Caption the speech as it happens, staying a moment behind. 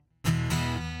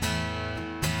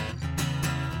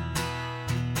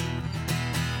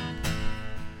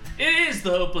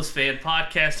is the Hopeless Fan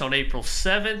podcast on April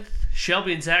 7th.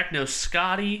 Shelby and Zach know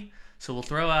Scotty, so we'll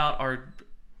throw out our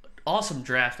awesome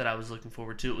draft that I was looking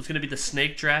forward to. It was going to be the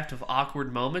snake draft of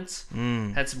awkward moments.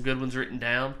 Had some good ones written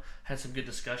down. Had some good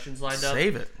discussions lined up.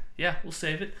 Save it. Yeah, we'll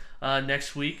save it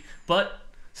next week. But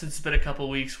since it's been a couple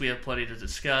weeks, we have plenty to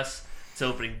discuss. It's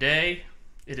opening day.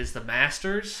 It is the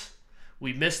Masters.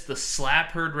 We missed the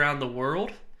slap heard around the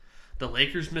world. The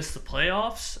Lakers missed the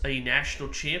playoffs. A national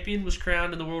champion was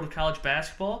crowned in the world of college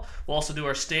basketball. We'll also do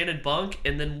our stand and bunk.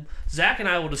 And then Zach and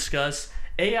I will discuss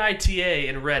AITA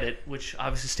and Reddit, which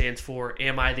obviously stands for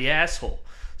Am I the Asshole?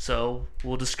 So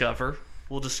we'll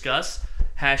discuss,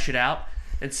 hash it out,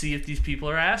 and see if these people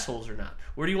are assholes or not.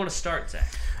 Where do you want to start, Zach?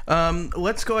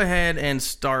 Let's go ahead and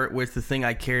start with the thing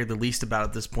I care the least about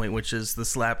at this point, which is the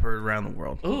slap heard around the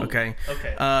world. Ooh, okay.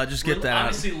 Just get that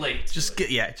obviously out. late. Just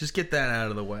get that out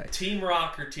of the way. Team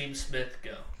Rock or Team Smith,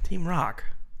 go. Team Rock.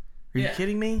 Are you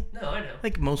kidding me? No, I know.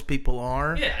 Like most people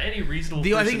are. Yeah, any reasonable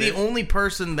person. I think the only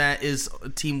person that is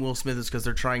Team Will Smith is because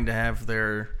they're trying to have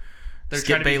their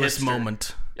Skip Bayless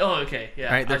moment. Oh, okay.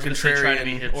 Yeah. Right? They're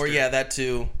contrarian. Or, that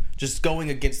too. Just going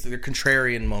against their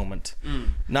contrarian moment.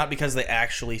 Not because they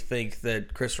actually think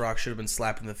that Chris Rock should have been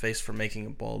slapped in the face for making a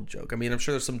bald joke. I mean, I'm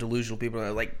sure there's some delusional people that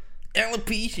are like,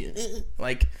 alopecia.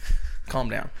 Like,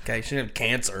 calm down. Okay? She didn't have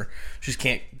cancer. She just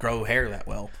can't grow hair that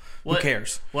well. Who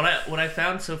cares? What I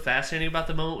found so fascinating about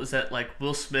the moment was that, like,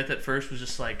 Will Smith at first was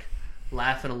just, like,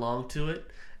 laughing along to it,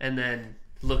 and then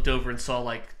looked over and saw,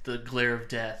 like, the glare of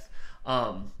death.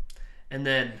 And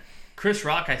then Chris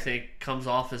Rock, I think, comes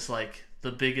off as, like,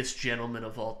 the biggest gentleman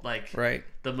of all, like, right,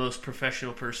 the most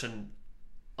professional person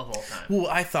of all time. Well,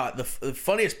 I thought the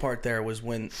funniest part there was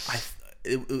when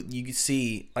you could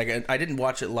see, like, I didn't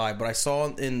watch it live, but I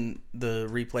saw in the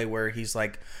replay where he's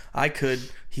like,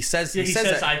 he says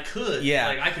I could. Yeah.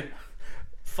 Like, I could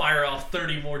fire off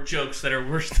 30 more jokes that are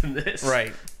worse than this.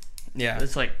 Right. Yeah.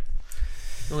 It's like,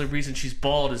 the only reason she's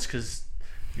bald is because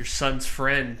your son's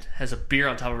friend has a beer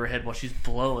on top of her head while she's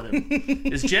blowing him.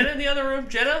 Is Jenna in the other room?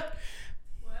 Jenna?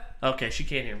 What? Okay, she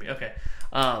can't hear me. Okay.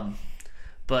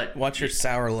 But watch your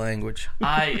sour language.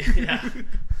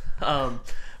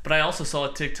 But I also saw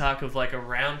a TikTok of, like, a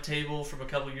round table from a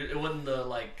couple of years. It wasn't the,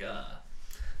 like,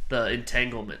 the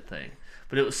entanglement thing,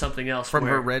 but it was something else. From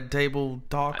her Red Table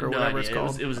Talk or whatever it's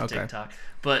called? It was a TikTok.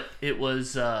 But it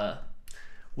was,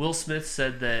 Will Smith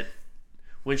said that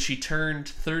when she turned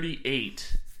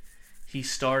 38, he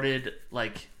started,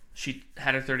 like, she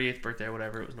had her 38th birthday or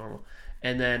whatever, it was normal.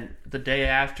 And then the day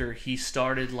after, he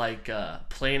started, like,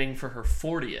 planning for her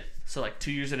 40th. So, like,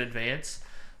 2 years in advance.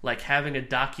 Like, having a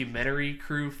documentary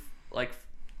crew, like,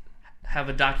 have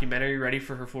a documentary ready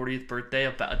for her 40th birthday,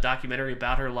 a documentary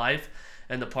about her life,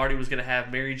 and the party was going to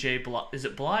have Mary J. Blige. Is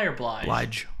it Blige or Blige?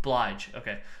 Blige. Blige,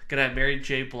 okay. Going to have Mary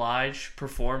J. Blige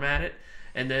perform at it,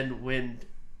 and then when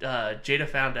Jada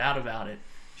found out about it,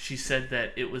 she said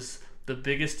that it was the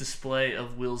biggest display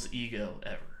of Will's ego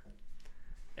ever.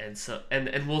 And so,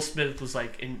 and Will Smith was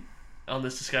like, on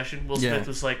this discussion, Will Smith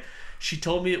was like, she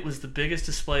told me it was the biggest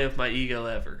display of my ego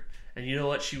ever. And you know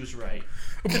what? She was right.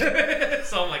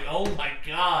 So I'm like, oh my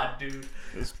God, dude.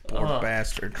 This poor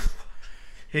bastard.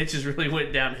 Hitches really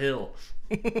went downhill.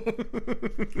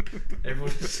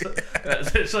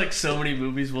 There's like so many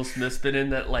movies Will Smith's been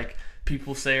in that, like,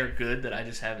 people say are good that I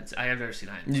just haven't. I have never seen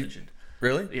I Am Legend.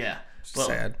 Really? Yeah.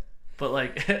 Sad. But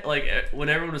like when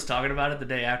everyone was talking about it the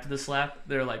day after the slap,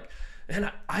 they're like,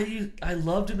 and I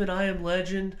loved him in I Am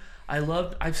Legend.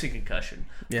 I've seen Concussion.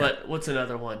 Yeah. But what's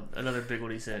another one? Another big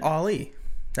one he's in? Ali.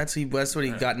 That's what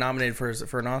he got nominated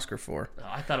for an Oscar for.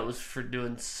 I thought it was for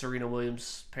doing Serena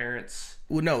Williams' parents.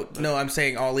 Well, no. I'm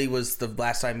saying Ali was the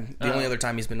only other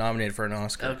time he's been nominated for an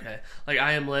Oscar. Okay. Like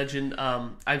I Am Legend.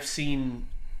 I've seen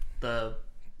the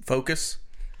Focus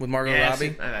with Margot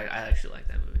Robbie. I actually like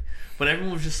that movie. But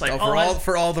everyone was just like,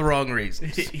 for all the wrong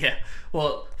reasons. Yeah.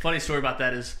 Well, funny story about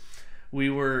that is we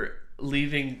were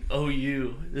leaving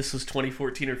OU. This was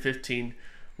 2014 or 15.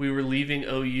 We were leaving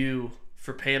OU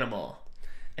for Panama.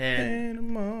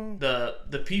 And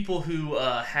the people who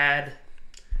had,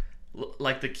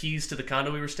 like, the keys to the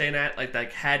condo we were staying at, like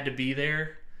had to be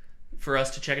there for us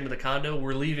to check into the condo,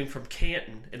 were leaving from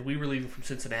Canton, and we were leaving from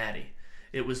Cincinnati.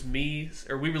 It was me,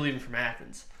 or we were leaving from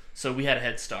Athens, so we had a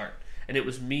head start. And it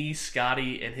was me,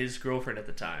 Scotty, and his girlfriend at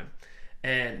the time.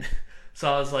 And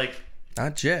so I was like...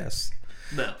 Not Jess.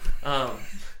 No.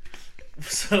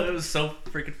 So it was so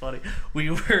freaking funny. We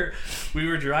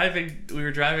were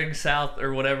driving south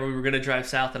or whatever. We were going to drive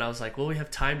south, and I was like, well, we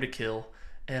have time to kill.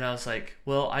 And I was like,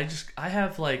 well, I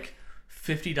have like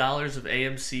 $50 of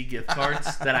AMC gift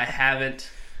cards that I haven't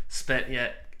spent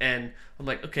yet. And I'm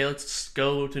like, okay, let's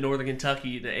go to Northern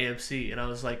Kentucky to AMC. And I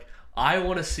was like, I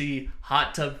want to see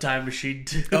Hot Tub Time Machine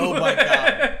 2. Oh my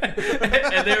God.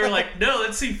 And they were like, no,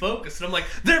 let's see Focus. And I'm like,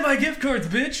 they're my gift cards,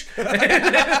 bitch.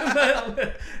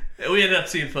 We ended up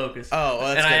seeing Focus. Oh,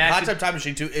 well, that's good. Hot Tub Time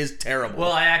Machine 2 is terrible.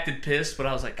 Well, I acted pissed, but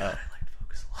I was like, God, I liked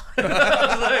Focus a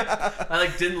lot. I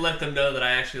didn't let them know that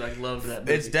I actually loved that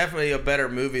movie. It's definitely a better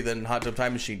movie than Hot Tub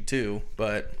Time Machine 2,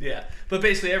 but... Yeah. But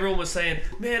basically, everyone was saying,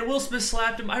 man, Will Smith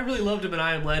slapped him. I really loved him in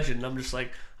I Am Legend. And I'm just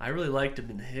like, I really liked him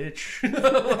in Hitch.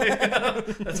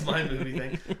 That's my movie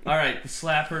thing. All right,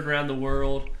 slap heard around the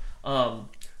world.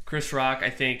 Chris Rock, I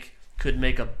think, could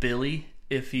make a Billy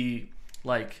if he,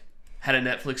 had a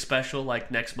Netflix special,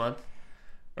 next month.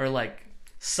 Or,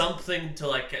 something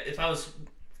to, if I was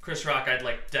Chris Rock, I'd,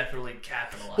 definitely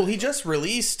capitalize. Well, he just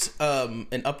released an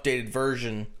updated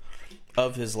version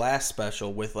of his last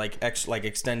special with,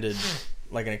 extended...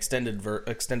 an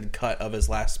extended cut of his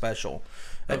last special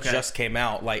that just came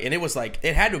out. And it was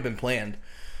it had to have been planned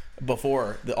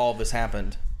before all of this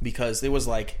happened, because it was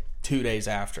 2 days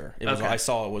after. It was I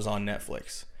saw it was on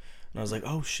Netflix, and I was like,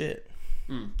 oh shit.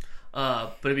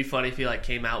 But it'd be funny if he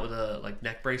came out with a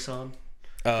neck brace on.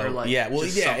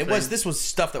 This was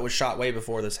stuff that was shot way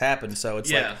before this happened, so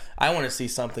it's I want to see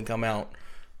something come out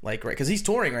right, because he's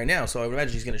touring right now, so I would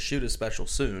imagine he's going to shoot a special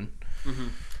soon.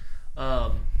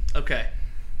 Okay,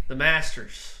 the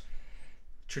Masters,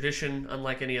 tradition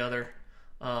unlike any other.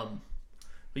 But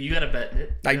you got a bet in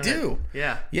it. I do.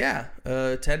 Yeah.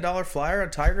 $10 flyer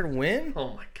on Tiger to win. Oh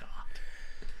my God.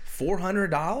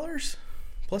 $400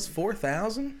 plus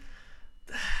 $4,000.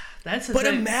 That's the but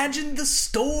thing. Imagine the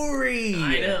story.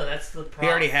 I know, that's the problem. He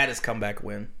already had his comeback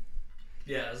win.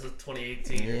 Yeah, it was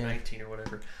 2018 or 19 or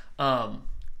whatever.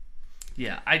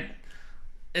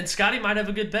 And Scotty might have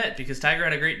a good bet because Tiger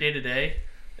had a great day today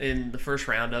in the first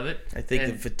round of it. I think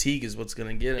the fatigue is what's going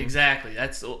to get him. Exactly.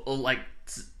 That's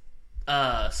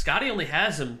Scotty only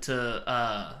has him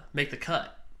to make the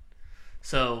cut.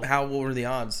 So what were the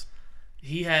odds?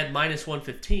 He had minus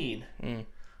 115.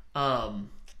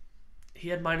 He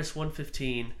had minus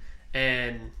 115,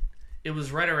 and it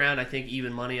was right around, I think,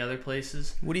 even money other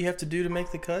places. What do you have to do to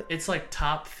make the cut? It's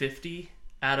top 50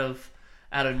 out of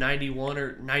 91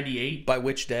 or 98. By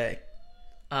which day?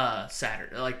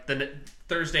 Saturday. The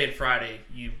Thursday and Friday,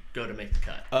 you go to make the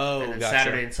cut. Oh, and then gotcha.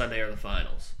 Saturday and Sunday are the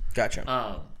finals.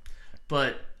 Gotcha.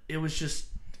 But it was just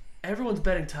everyone's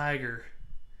betting Tiger,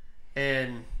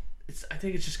 and I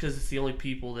think it's just because it's the only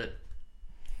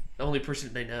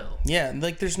person they know. Yeah,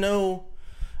 there's no.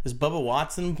 Is Bubba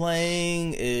Watson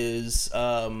playing? Is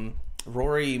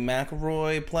Rory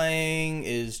McIlroy playing?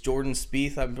 Is Jordan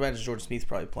Spieth? I imagine Jordan Spieth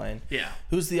probably playing. Yeah.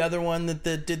 Who's the other one that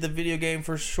did the video game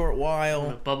for a short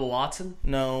while? Bubba Watson?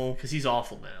 No, because he's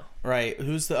awful now. Right.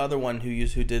 Who's the other one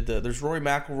who did the? There's Rory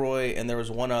McIlroy, and there was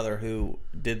one other who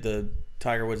did the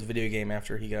Tiger Woods video game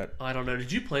after he got. I don't know.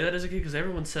 Did you play that as a kid? Because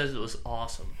everyone says it was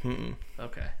awesome. Mm-mm.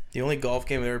 Okay. The only golf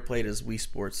game I ever played is Wii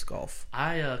Sports Golf.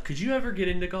 Could you ever get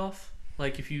into golf?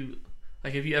 Have you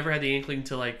ever had the inkling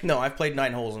to No, I've played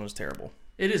 9 holes and it was terrible.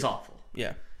 It is awful.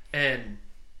 Yeah. And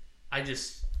I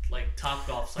just Top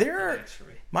Golf's the next for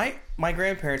me. My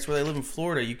grandparents, where they live in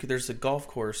Florida, there's a golf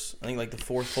course. I think the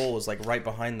 4th hole is right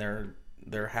behind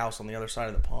their house on the other side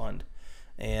of the pond,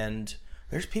 and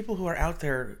there's people who are out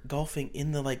there golfing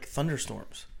in the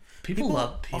thunderstorms.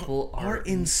 People are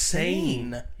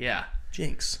insane. Yeah.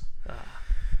 Jinx.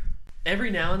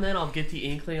 Every now and then I'll get the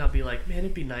inkling. I'll be like, man,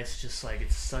 it'd be nice just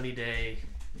it's a sunny day,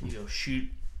 shoot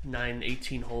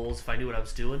 18 holes if I knew what I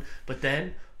was doing. But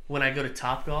then when I go to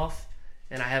Top Golf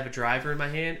and I have a driver in my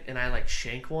hand and I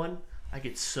shank one, I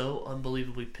get so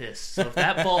unbelievably pissed. So if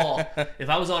that ball,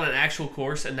 if I was on an actual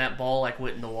course and that ball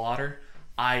went in the water,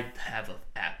 I'd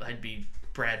be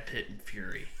Brad Pitt in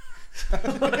fury.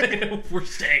 We're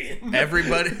staying.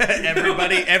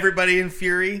 Everybody in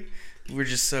fury. We're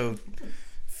just so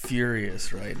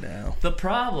furious right now. The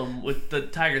problem with the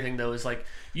Tiger thing though is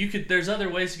there's other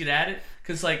ways to get at it,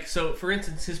 because so for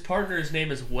instance his partner's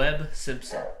name is Webb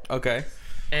Simpson. Okay.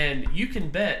 And you can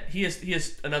bet he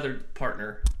has another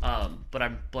partner, but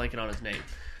I'm blanking on his name.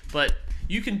 But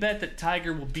you can bet that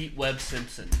Tiger will beat Webb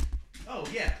Simpson. Oh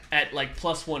yeah. At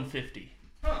plus 150.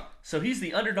 Huh. So he's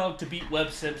the underdog to beat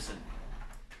Webb Simpson.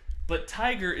 But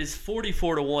Tiger is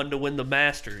 44-1 to win the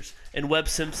Masters, and Webb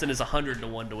Simpson is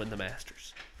 100-1 to win the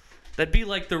Masters. That'd be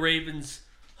like the Ravens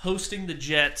hosting the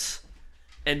Jets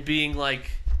and being a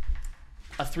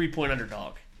 3-point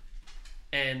underdog.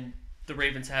 And the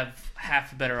Ravens have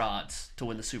half better odds to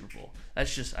win the Super Bowl.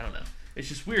 That's just, I don't know. It's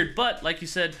just weird. But, like you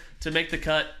said, to make the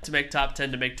cut, to make top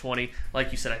 10, to make 20,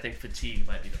 like you said, I think fatigue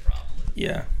might be the problem.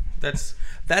 Yeah.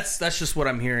 That's just what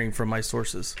I'm hearing from my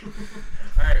sources.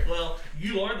 All right. Well,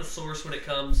 you are the source when it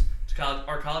comes to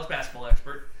our college basketball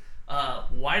expert.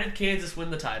 Why did Kansas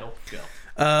win the title? Go.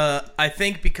 I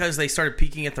think because they started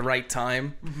peaking at the right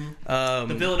time. Mm-hmm.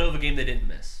 The Villanova game they didn't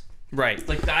miss. Right.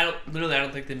 Like I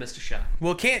don't think they missed a shot.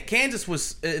 Well, Kansas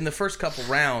was in the first couple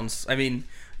rounds. I mean,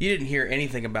 you didn't hear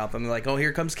anything about them. They're like, oh,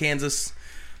 here comes Kansas.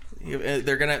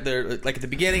 They're like at the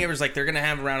beginning it was like they're gonna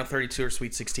have around a 32 or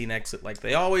Sweet 16 exit like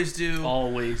they always do.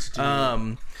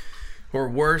 Or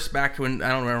worse, back when I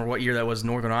don't remember what year that was,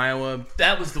 Northern Iowa.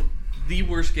 That was the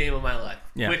worst game of my life.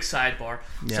 Yeah. Quick sidebar.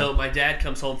 Yeah. So my dad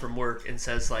comes home from work and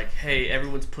says like, hey,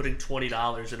 everyone's putting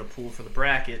 $20 in a pool for the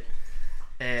bracket,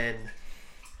 and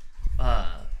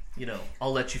I'll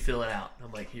let you fill it out.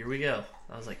 I'm like, here we go.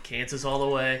 I was like, Kansas all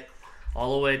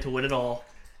the way to win it all.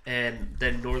 And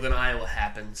then Northern Iowa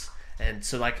happens, and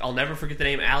so like I'll never forget the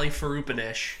name Ali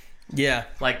Farupanesh. Yeah,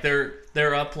 like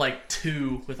they're up like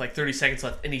 2 with like 30 seconds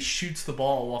left, and he shoots the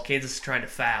ball while Kansas is trying to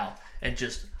foul, and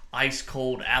just ice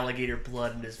cold alligator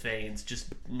blood in his veins,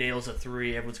 just nails a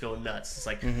 3. Everyone's going nuts. It's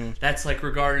like that's like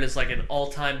regarded as like an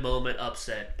all-time moment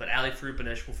upset, but Ali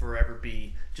Farupanesh will forever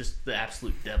be just the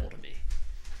absolute devil to me.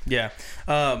 Yeah,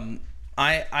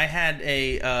 I had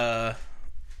a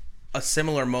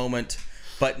similar moment.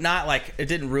 But not like it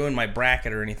didn't ruin my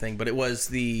bracket or anything. But it was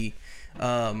the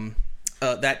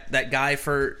that guy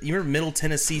for you remember Middle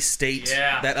Tennessee State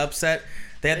that upset.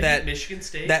 They had that Michigan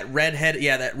State that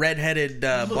redheaded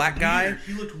black guy.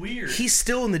 He looked weird. He's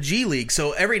still in the G League.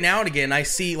 So every now and again I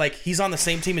see like he's on the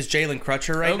same team as Jalen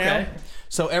Crutcher right now.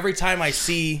 So every time I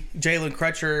see Jalen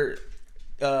Crutcher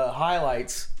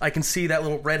highlights, I can see that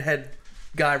little redhead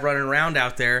guy running around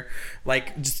out there,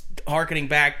 like just harkening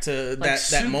back to like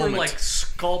that moment, like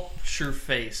sculpture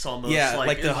face almost. Yeah,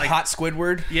 like the hot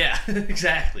Squidward. Yeah,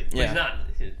 exactly. Yeah.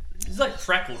 He's like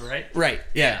freckled, right? Right.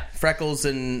 Yeah, freckles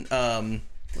and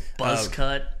buzz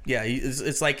cut. Yeah,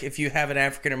 it's like if you have an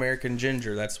African American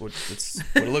ginger, that's what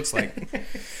it looks like.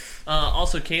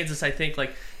 Also, Kansas, I think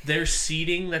like their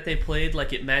seeding that they played,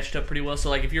 like it matched up pretty well. So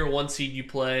like if you're a 1 seed, you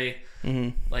play.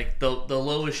 Mm-hmm. Like the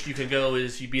lowest you can go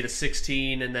is you beat a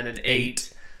 16 and then an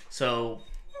 8. So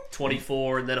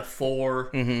 24 and then a 4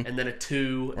 and then a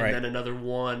 2 and then another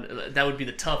 1. That would be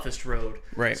the toughest road.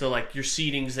 Right. So like your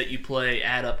seedings that you play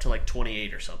add up to like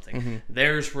 28 or something.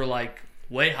 Theirs were like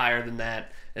way higher than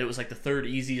that, and it was like the 3rd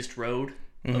easiest road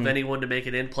of anyone to make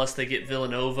it in. Plus they get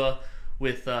Villanova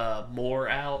with Moore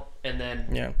out, and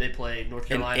then they play North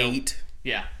Carolina. An 8.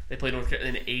 Yeah, they played North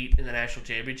Carolina in 8 in the national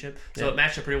championship. So it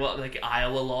matched up pretty well. Like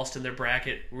Iowa lost in their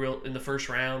bracket in the first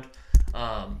round,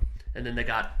 and then they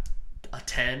got a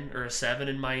 10 or a 7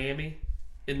 in Miami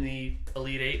in the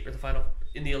Elite 8 or the final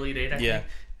in the Elite 8. I think.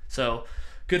 So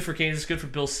good for Kansas. Good for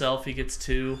Bill Self. He gets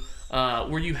 2.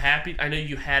 Were you happy? I know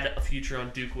you had a future on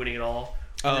Duke winning it all.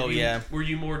 Were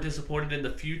you more disappointed in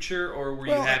the future, or were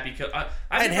you happy?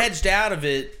 I had hedged out of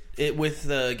it with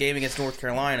the game against North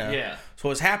Carolina. Yeah. So I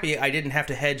was happy I didn't have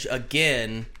to hedge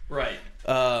again. Right.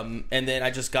 And then I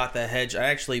just got the hedge. I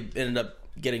actually ended up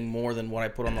getting more than what I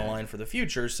put on the line for the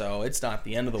future, so it's not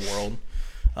the end of the world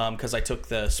because I took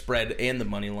the spread and the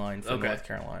money line for North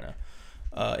Carolina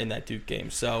in that Duke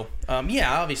game. So,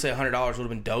 obviously $100 would have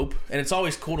been dope. And it's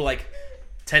always cool to like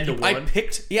 10 to 1. I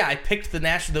picked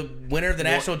the winner of the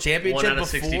national championship 1 out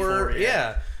of before. 64,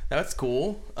 yeah, that's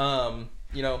cool.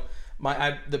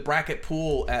 The bracket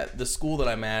pool at the school that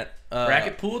I'm at.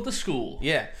 Bracket pool at the school.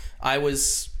 Yeah, I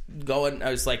was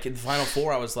like in the Final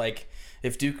Four. I was like,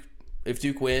 if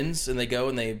Duke wins and they go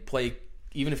and they play,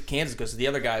 even if Kansas goes to the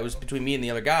other guy, it was between me and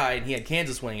the other guy, and he had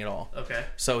Kansas winning it all. Okay.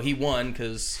 So he won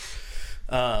because.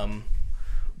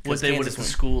 Was they win at the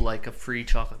school like a free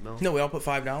chocolate milk? No, we all put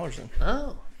 $5 in.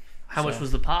 Oh. How much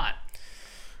was the pot?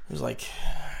 It was like.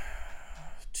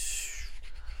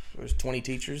 There was 20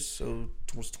 teachers, so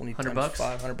it was 20 $100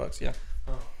 times $500, yeah.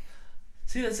 Oh.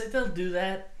 See, that's like they'll do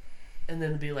that and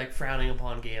then be like frowning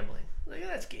upon gambling. Like,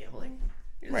 that's gambling.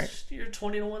 You're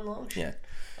 20 to 1 long shit.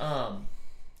 Yeah.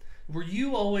 Were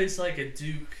you always like a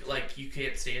Duke, like you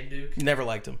can't stand Duke? Never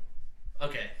liked him.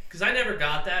 Okay. Because I never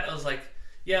got that. I was like,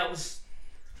 it was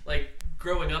like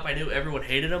growing up, I knew everyone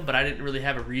hated him, but I didn't really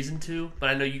have a reason to. But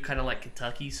I know you kind of like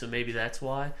Kentucky, so maybe that's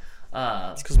why.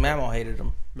 It's because Mamaw hated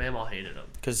him. Mamaw hated him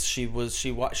because she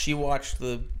watched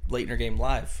the Leitner game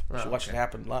live. She watched it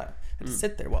happen live. I had to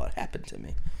sit there while it happened to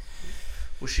me.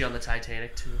 Was she on the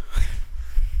Titanic too?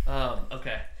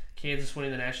 Okay. Kansas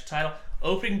winning the national title.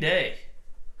 Opening day.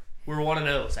 We're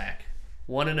 1-0, Zach.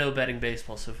 1-0 betting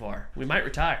baseball so far. We might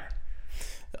retire.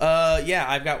 Yeah,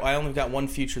 I only got one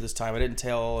future this time. I didn't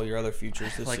tell all your other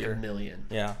futures this year. Like a million.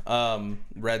 Yeah.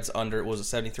 Reds under, was it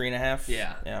 73.5?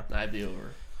 Yeah. Yeah. I'd be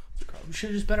over. We should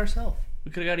have just bet ourselves.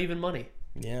 We could have got even money.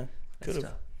 Yeah. Could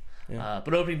have. Yeah.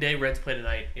 But opening day, Reds play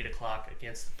tonight, 8 o'clock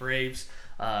against the Braves.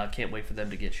 Can't wait for them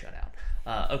to get shut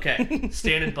out. Okay.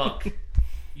 Stand and bunk.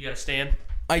 You got a stand?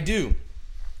 I do.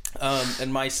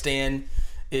 And my stand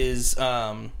is...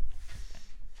 oh,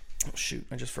 shoot.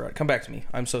 I just forgot. Come back to me.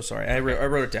 I'm so sorry. I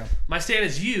wrote it down. My stand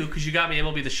is you, because you got me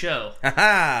MLB The Show.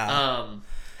 Haven't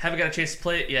got a chance to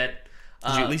play it yet.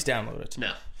 Did you at least download it?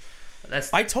 No.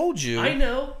 I told you. I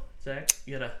know. Zach,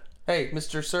 you gotta... Hey,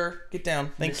 Mr. Sir, get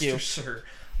down. Thank you. Mr. Sir.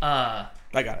 I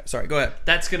got it. Sorry, go ahead.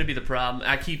 That's going to be the problem.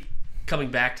 I keep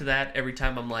coming back to that every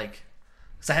time I'm like...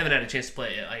 Because I haven't had a chance to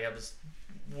play it. I was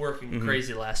working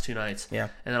crazy the last 2 nights. Yeah.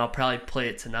 And then I'll probably play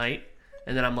it tonight.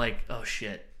 And then I'm like, oh,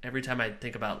 shit. Every time I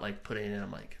think about like putting it in,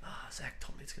 I'm like, Zach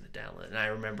told me it's going to download. And I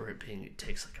remember it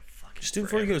takes like a fucking Just do it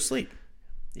before you go to sleep.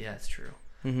 Yeah, it's true.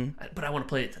 But I want to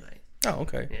play it tonight. Oh,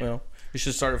 okay. Yeah. Well, you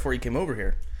should start before you came over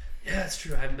here. Yeah, that's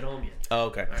true. I haven't been home yet. Oh,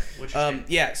 okay. All right, what's your stand?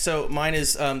 Yeah, so mine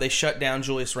is they shut down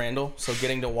Julius Randle, so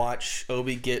getting to watch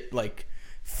Obi get like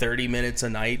 30 minutes a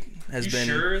night has been...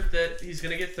 You sure that he's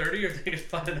going to get 30, or are they going to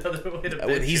find another way to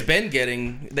bench He's him? been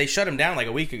getting... They shut him down like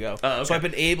a week ago. Oh, okay. So I've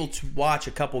been able to watch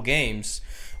a couple games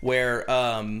where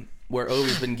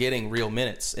Obi's been getting real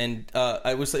minutes. And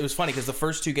it was funny because the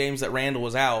first 2 games that Randle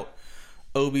was out,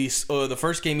 the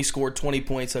first game he scored 20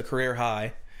 points, a career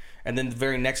high, and then the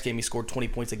very next game he scored 20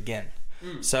 points again.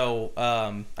 So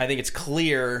I think it's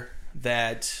clear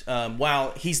that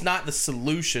while he's not the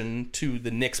solution to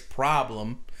the Knicks'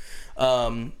 problem,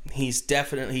 he's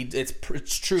definitely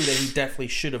it's true that he definitely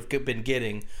should have been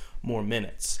getting more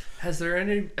minutes. Has there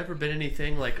ever been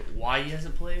anything like why he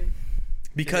hasn't played?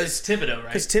 Because it's Thibodeau, right?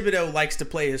 Because Thibodeau likes to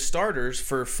play his starters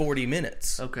for 40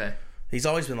 minutes. Okay. He's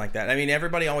always been like that. I mean,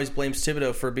 everybody always blames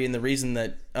Thibodeau for being the reason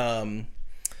that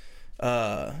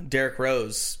Derrick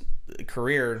Rose's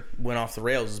career went off the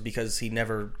rails is because he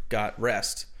never got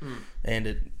rest, and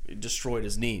it destroyed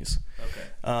his knees.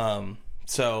 Okay.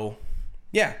 So,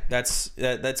 yeah, it's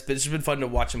been fun to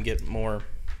watch him get more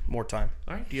time.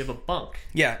 All right. Do you have a bunk?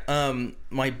 Yeah.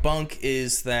 My bunk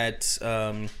is that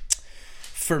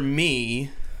for me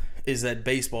is that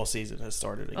baseball season has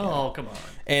started again. Oh, come on.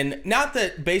 And not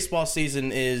that baseball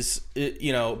season is,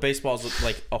 baseball's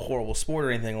like a horrible sport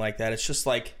or anything like that. It's just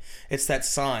like, it's that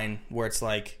sign where it's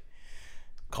like,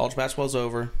 college basketball's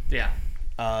over. Yeah.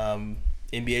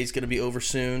 NBA's going to be over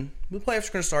soon. The playoffs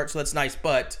are going to start, so that's nice,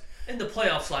 but... And the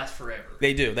playoffs last forever.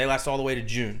 They do. They last all the way to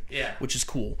June. Yeah. Which is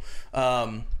cool.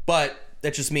 But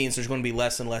that just means there's going to be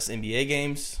less and less NBA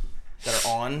games that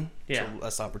are on. Yeah. So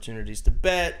less opportunities to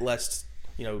bet, less...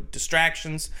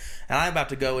 distractions. And I'm about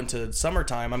to go into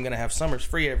summertime. I'm going to have summers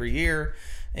free every year,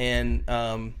 and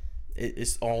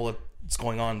it's all that's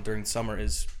going on during summer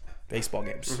is baseball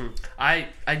games. I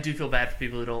do feel bad for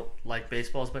people who don't like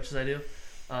baseball as much as I do.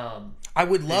 I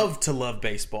would love to love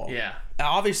baseball. Yeah.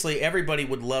 Obviously, everybody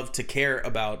would love to care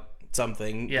about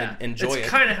something and enjoy it. It's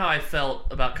kind of how I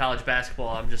felt about college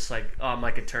basketball. I'm just like, I'm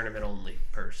like a tournament-only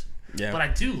person. Yeah. But I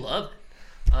do love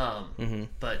it.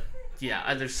 But...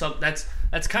 yeah, there's some. That's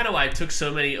kind of why I took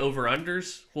so many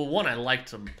over-unders. Well, one, I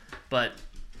liked them, but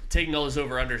taking all those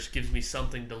over-unders gives me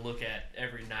something to look at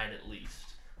every night at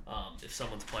least, if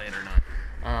someone's playing or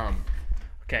not.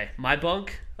 Okay, my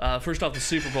bunk. First off, the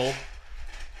Super Bowl.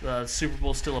 The Super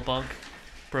Bowl's still a bunk.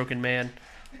 Broken man.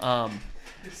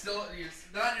 It's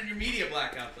not in your media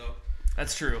blackout, though.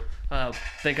 That's true.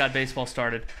 Thank God baseball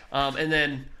started. And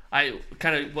then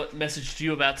what messaged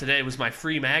you about today was my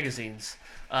free magazines.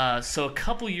 So a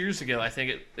couple years ago, I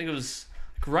think it was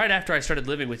right after I started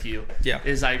living with you. Yeah.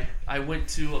 Is I went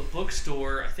to a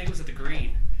bookstore. I think it was at the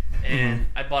Green, and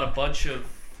I bought a bunch of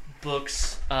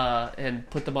books and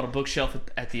put them on a bookshelf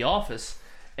at the office.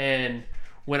 And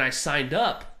when I signed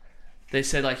up, they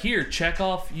said like, "Here, check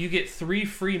off. You get 3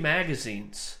 free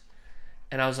magazines."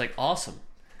 And I was like, "Awesome."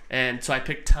 And so I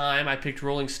picked Time, I picked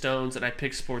Rolling Stones, and I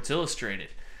picked Sports Illustrated.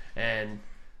 And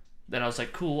then I was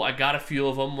like, cool, I got a few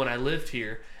of them when I lived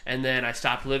here. And then I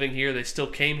stopped living here. They still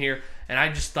came here. And I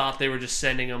just thought they were just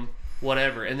sending them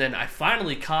whatever. And then I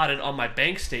finally caught it on my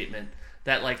bank statement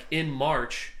that, like, in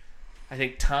March, I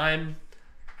think Time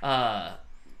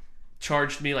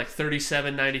charged me, like,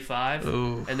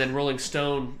 $37.95. And then Rolling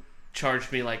Stone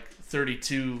charged me, like,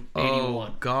 $32.81.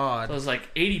 Oh, God. So it was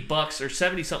like $80 or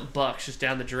 $70-something bucks just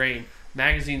down the drain.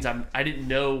 Magazines I didn't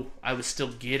know I was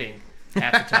still getting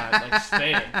half the time, like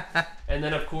spam. And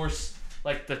then, of course,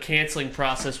 like the canceling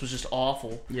process was just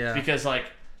awful. Yeah. Because, like,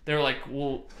 They were like,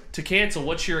 well, to cancel,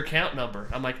 what's your account number?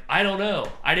 I'm like, I don't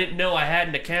know. I didn't know I had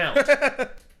an account.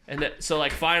 And so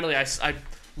like finally I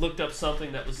looked up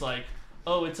something that was like,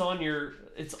 oh, it's on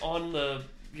the,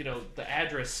 the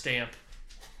address stamp,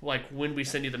 like when we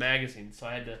send you the magazine. So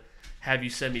I had to have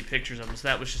you send me pictures of them. So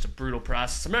that was just a brutal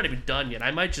process. I'm not even done yet. I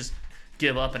might just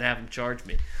give up and have them charge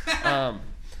me. All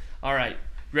right.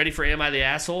 Ready for Am I the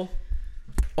Asshole?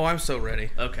 Oh, I'm so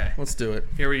ready. Okay. Let's do it.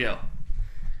 Here we go.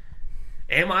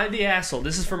 Am I the asshole?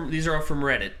 These are all from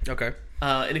Reddit. Okay.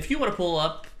 And if you want to pull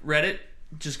up Reddit,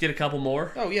 just get a couple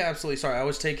more. Oh yeah, absolutely. Sorry, I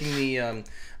was taking the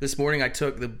this morning. I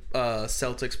took the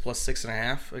Celtics plus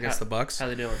 6.5 against the Bucks. How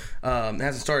they doing? It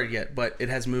hasn't started yet, but it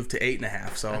has moved to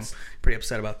 8.5. So I'm pretty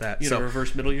upset about that. You gonna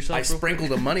reverse middle yourself? I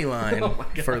sprinkled a money line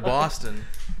for Boston.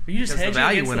 Are you just hedging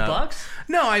against the Bucks?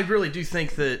 No, I really do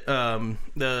think that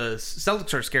the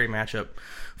Celtics are a scary matchup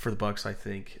for the Bucks. I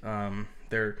think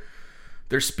their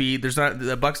speed.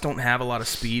 The Bucks don't have a lot of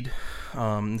speed. The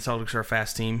Celtics are a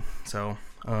fast team, so.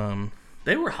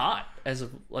 They were hot as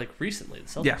of recently. The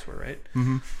Celtics were, right?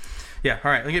 Mm-hmm. Yeah. All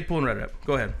right. Let's get pulling Reddit up.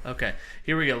 Go ahead. Okay.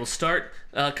 Here we go. We'll start.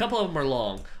 A couple of them are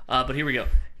long, but here we go.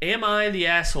 Am I the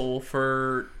asshole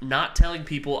for not telling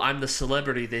people I'm the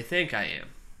celebrity they think I am?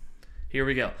 Here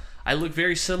we go. I look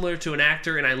very similar to an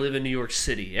actor, and I live in New York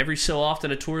City. Every so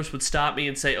often, a tourist would stop me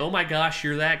and say, "Oh my gosh,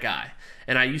 you're that guy."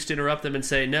 And I used to interrupt them and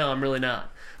say, "No, I'm really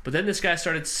not." But then this guy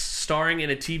started starring in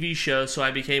a TV show, so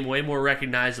I became way more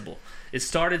recognizable. It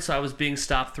started so I was being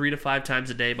stopped 3 to 5 times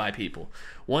a day by people.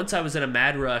 Once I was in a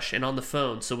mad rush and on the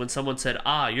phone, so when someone said,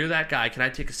 "You're that guy, can I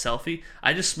take a selfie?"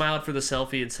 I just smiled for the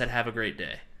selfie and said, "Have a great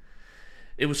day."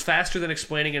 It was faster than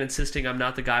explaining and insisting I'm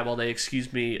not the guy while they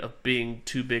accused me of being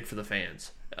too big for the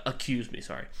fans.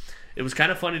 It was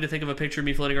kind of funny to think of a picture of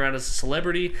me floating around as a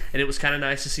celebrity, and it was kind of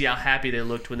nice to see how happy they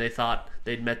looked when they thought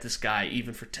they'd met this guy,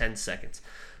 even for 10 seconds.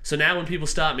 So now when people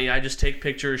stop me, I just take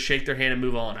pictures, shake their hand, and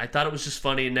move on. I thought it was just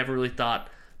funny and never really thought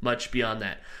much beyond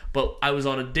that. But I was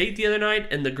on a date the other night,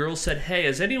 and the girl said, "Hey,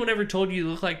 has anyone ever told you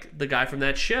look like the guy from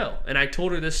that show?" And I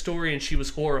told her this story, and she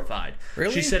was horrified.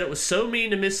 Really? She said it was so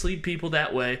mean to mislead people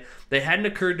that way. They hadn't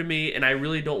occurred to me, and I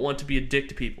really don't want to be a dick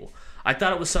to people. I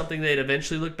thought it was something they'd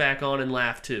eventually look back on and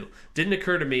laugh too. Didn't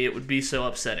occur to me it would be so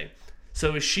upsetting.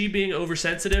 So is she being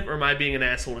oversensitive, or am I being an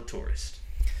asshole to tourists?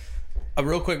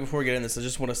 Real quick before we get in this, I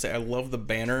just want to say I love the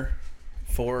banner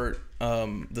for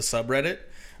the subreddit,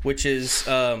 which is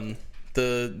the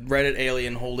Reddit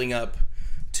alien holding up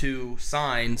 2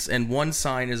 signs, and one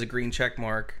sign is a green check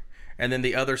mark, and then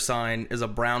the other sign is a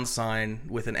brown sign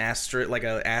with an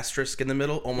asterisk in the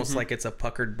middle, almost like it's a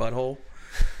puckered butthole.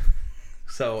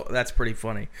 So that's pretty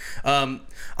funny.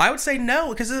 I would say no,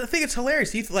 because I think it's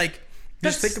hilarious. You think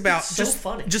about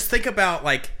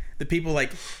the people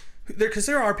because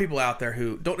there are people out there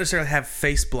who don't necessarily have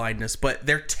face blindness, but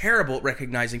they're terrible at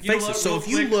recognizing faces. So if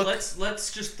you look,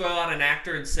 let's just throw out an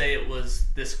actor and say it was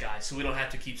this guy, so we don't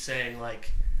have to keep saying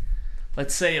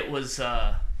let's say it was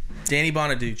Danny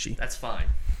Bonaducci. That's fine.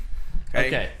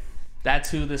 Okay. That's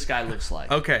who this guy looks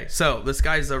like. Okay, so this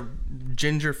guy's a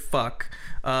ginger fuck.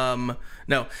 So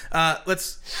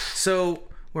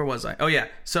where was I? Oh yeah.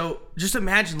 So just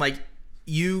imagine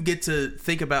you get to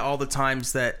think about all the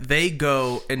times that they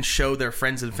go and show their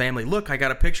friends and family, "Look, I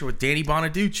got a picture with Danny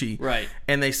Bonaducci." Right.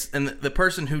 And the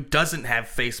person who doesn't have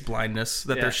face blindness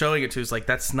that they're showing it to is like,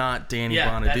 "That's not Danny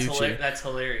Bonaducci." That's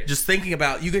hilarious. Just thinking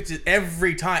about, you get to,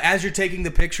 every time as you're taking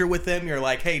the picture with them, you're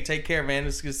like, "Hey, take care, man.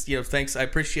 It's just, thanks. I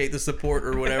appreciate the support,"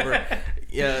 or whatever.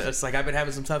 Yeah, it's like, I've been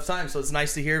having some tough times, so it's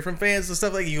nice to hear from fans and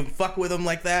stuff. You can fuck with them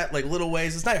like that, little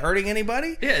ways. It's not hurting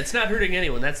anybody. Yeah, it's not hurting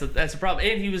anyone. That's the problem.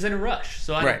 And he was in a rush,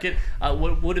 so I don't get.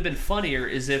 What would have been funnier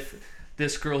is if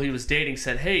this girl he was dating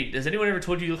said, "Hey, has anyone ever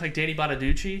told you look like Danny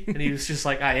Bonaducci?" And he was just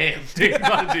like, "I am Danny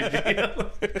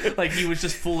Bonaducci." He was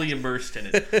just fully immersed in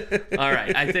it. All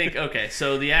right, I think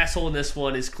so the asshole in this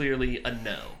one is clearly a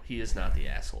no. He is not the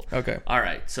asshole. Okay. All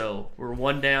right, so we're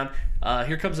one down.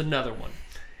 Here comes another one.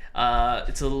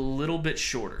 It's a little bit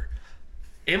shorter.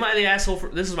 Am I the asshole for...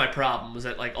 This is my problem, was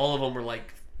that all of them were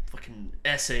fucking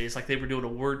essays, they were doing a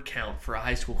word count for a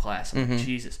high school class. I'm like,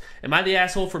 Jesus. Am I the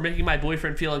asshole for making my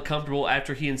boyfriend feel uncomfortable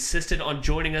after he insisted on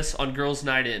joining us on girls'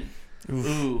 night in? Oof.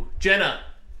 Ooh. Jenna.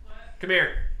 What? Come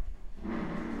here.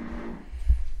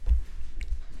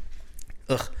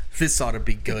 Ugh, this ought to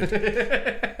be good.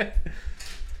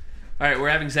 All right, we're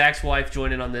having Zach's wife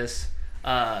join in on this.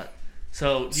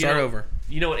 So Start over.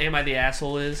 You know what Am I the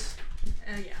Asshole is?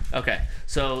 Yeah. Okay,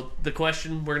 so the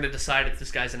question, we're going to decide if this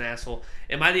guy's an asshole.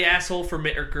 Am I the asshole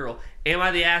Am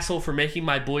I the asshole for making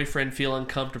my boyfriend feel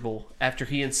uncomfortable after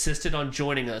he insisted on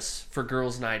joining us for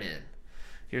girls' night in?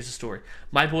 Here's the story.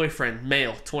 My boyfriend,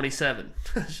 male, 27,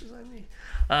 just like me,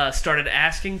 started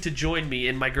asking to join me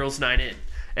in my girls' night in.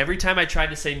 Every time I tried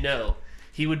to say no,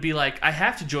 he would be like, I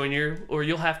have to join you or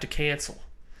you'll have to cancel.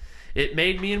 It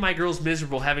made me and my girls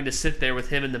miserable having to sit there with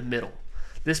him in the middle.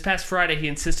 This past Friday, he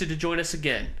insisted to join us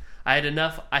again. I had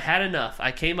enough.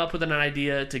 I came up with an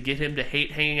idea to get him to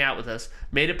hate hanging out with us,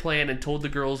 made a plan, and told the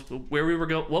girls what we were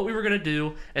going to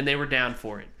do, and they were down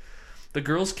for it. The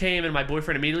girls came, and my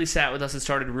boyfriend immediately sat with us and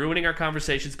started ruining our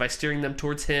conversations by steering them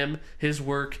towards him, his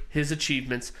work, his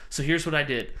achievements. So here's what I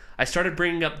did. I started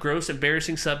bringing up gross,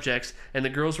 embarrassing subjects, and the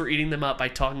girls were eating them up by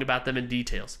talking about them in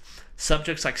details.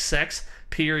 Subjects like sex,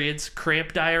 periods,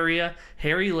 cramp diarrhea,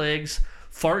 hairy legs,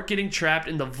 fart getting trapped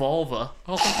in the vulva,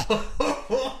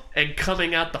 and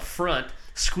coming out the front,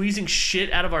 squeezing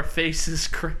shit out of our faces,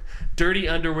 dirty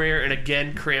underwear, and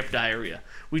again, cramp diarrhea.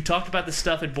 We talked about the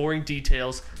stuff in boring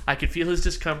details. I could feel his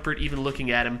discomfort even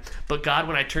looking at him, but God,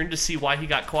 when I turned to see why he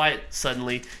got quiet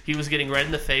suddenly, he was getting red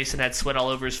in the face and had sweat all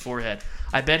over his forehead.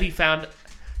 I bet he found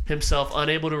himself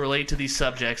unable to relate to these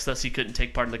subjects, thus he couldn't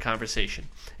take part in the conversation.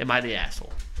 Am I the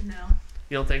asshole? No.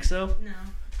 You don't think so? No.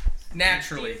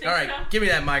 Naturally. All right, give me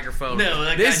that microphone. No,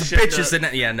 that this guy bitch is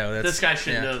this guy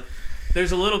shouldn't have.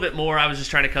 There's a little bit more. I was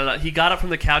just trying to cut it out. He got up from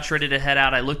the couch ready to head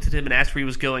out. I looked at him and asked where he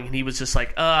was going, and he was just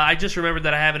like, I just remembered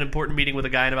that I have an important meeting with a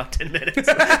guy in about 10 minutes.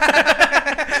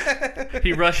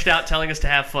 He rushed out telling us to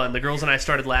have fun. The girls and I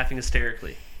started laughing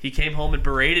hysterically. He came home and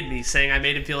berated me, saying I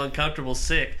made him feel uncomfortable,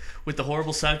 sick, with the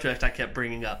horrible subject I kept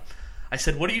bringing up. I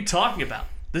said, what are you talking about?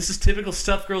 This is typical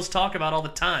stuff girls talk about all the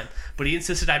time. But he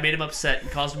insisted I made him upset and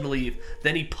caused him to leave.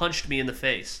 Then he punched me in the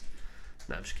face.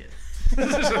 No, I'm just kidding.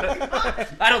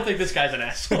 I don't think this guy's an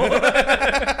asshole.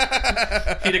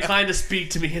 He declined to speak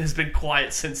to me and has been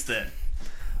quiet since then.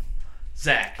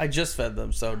 Zach. I just fed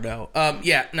them, so no.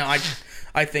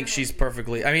 I think she's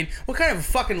perfectly... I mean, what kind of a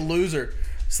fucking loser?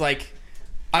 It's like...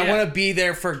 I want to be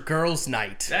there for girls'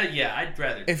 night. I'd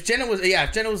rather. If Jenna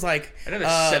was like, I'd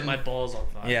rather set my balls on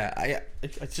fire. Yeah,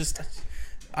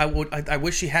 I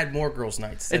wish she had more girls'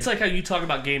 nights. It's like how you talk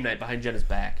about game night behind Jenna's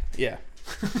back. Yeah.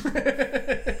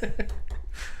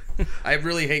 I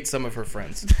really hate some of her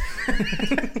friends.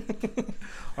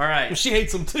 All right. She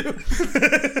hates them too.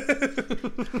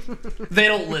 They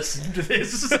don't listen to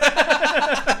this.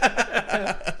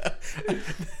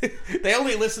 They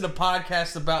only listen to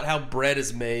podcasts about how bread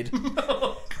is made.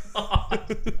 Oh,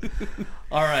 God.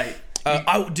 All right.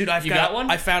 I've got one?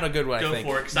 I found a good one. Go I think.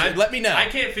 for it. Let me know. I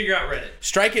can't figure out Reddit.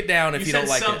 Strike it down if you don't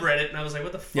like it. You said subreddit, and I was like,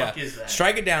 "What the fuck is that?"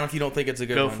 Strike it down if you don't think it's a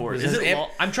good one. Go for it. Is it long?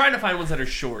 I'm trying to find ones that are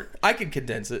short. I can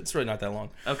condense it. It's really not that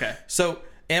long. Okay. So,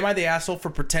 am I the asshole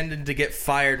for pretending to get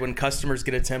fired when customers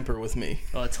get a temper with me?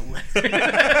 Oh, it's hilarious.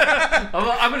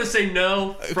 I'm going to say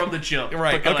no from the jump.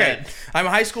 Right. Okay. Ahead. I'm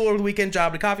a high schooler with a weekend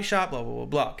job at a coffee shop. Blah blah blah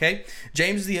blah. Okay.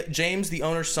 James, the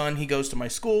owner's son. He goes to my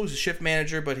school. He's a shift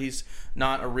manager, but he's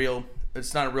not a real.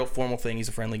 It's not a real formal thing. He's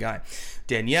a friendly guy.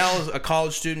 Danielle is a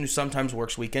college student who sometimes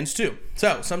works weekends too.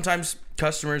 So sometimes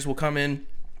customers will come in,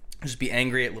 just be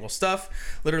angry at little stuff,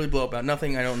 literally blow up about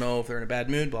nothing. I don't know if they're in a bad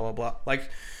mood. Blah blah blah. Like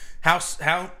how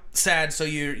sad. So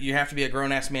you have to be a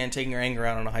grown ass man taking your anger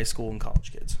out on a high school and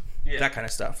college kids. Yeah. That kind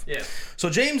of stuff. Yeah. So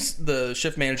James, the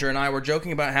shift manager, and I were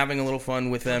joking about having a little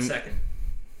fun with them. 1 second.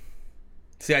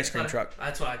 It's the ice cream truck.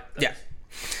 That's why. Yeah.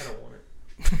 I don't want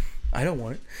it. I don't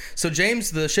want it. So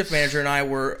James, the shift manager, and I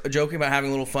were joking about having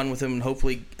a little fun with him and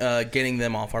hopefully getting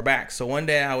them off our backs. So one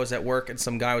day I was at work and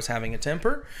some guy was having a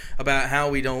temper about how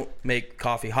we don't make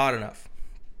coffee hot enough,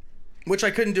 which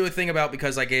I couldn't do a thing about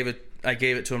because I gave it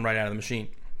to him right out of the machine.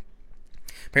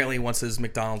 Apparently he wants his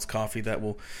McDonald's coffee that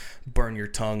will burn your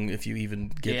tongue if you even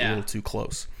get a little too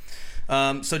close.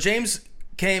 So James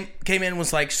came in and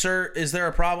was like, "Sir, is there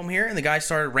a problem here?" And the guy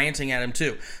started ranting at him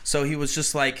too. So he was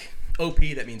just like, OP,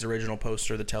 that means original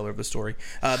poster, the teller of the story.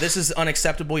 "This is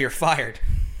unacceptable. You're fired."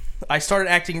 I started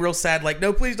acting real sad, like,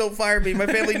 "No, please don't fire me. My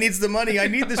family needs the money. I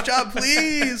need this job,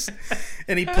 please."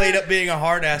 And he played up being a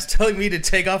hard ass, telling me to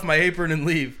take off my apron and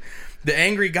leave. The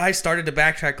angry guy started to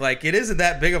backtrack, like, "It isn't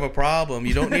that big of a problem.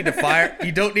 You don't need to fire.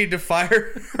 You don't need to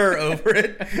fire her over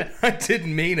it. I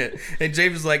didn't mean it." And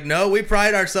James was like, "No, we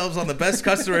pride ourselves on the best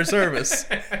customer service."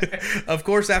 Of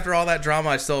course, after all that drama,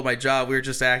 I still had my job. We were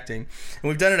just acting, and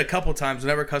we've done it a couple times.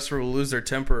 Whenever a customer will lose their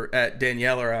temper at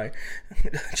Danielle or I,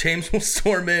 James will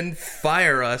storm in,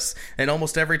 fire us, and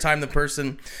almost every time the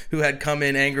person who had come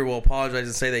in angry will apologize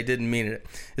and say they didn't mean it.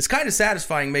 It's kind of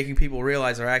satisfying making people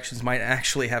realize our actions might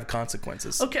actually have consequences.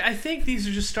 Okay, I think these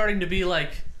are just starting to be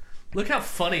like, look how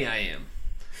funny I am.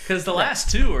 Because the last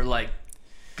two are like,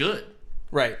 good.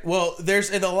 Right. Well,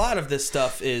 and a lot of this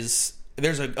stuff is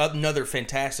there's another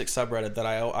fantastic subreddit that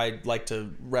I like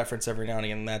to reference every now and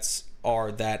again, and that's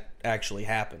that actually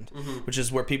happened, which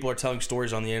is where people are telling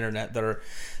stories on the internet that are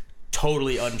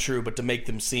totally untrue, but to make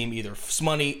them seem either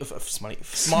smart,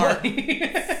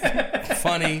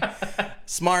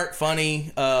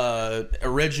 funny,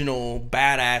 original,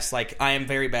 badass. Like, I Am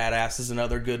Very Badass is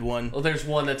another good one. Well, there's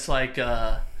one that's like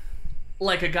a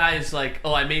guy is like,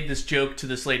 oh, I made this joke to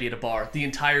this lady at a bar. The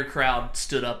entire crowd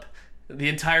stood up. The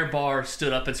entire bar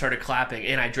stood up and started clapping,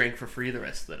 and I drank for free the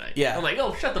rest of the night. Yeah. I'm like,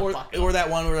 oh, shut the fuck up. Or that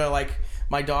one where, like,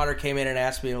 my daughter came in and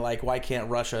asked me, like, why can't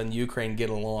Russia and Ukraine get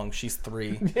along? She's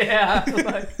 3. Yeah.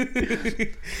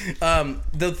 The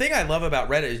thing I love about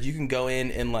Reddit is you can go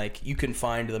in and, like, you can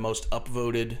find the most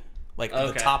upvoted, like,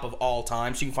 the top of all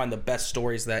time. So you can find the best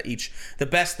stories that each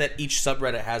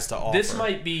subreddit has to offer. This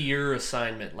might be your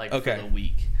assignment, like, for the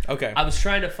week. Okay. I was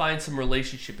trying to find some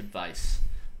relationship advice.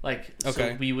 Like,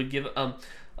 so we would give,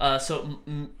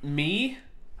 me,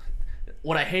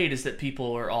 what I hate is that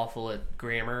people are awful at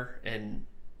grammar and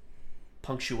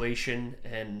punctuation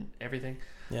and everything.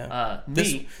 Yeah.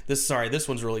 This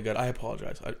one's really good. I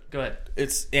apologize. Go ahead.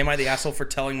 Am I the asshole for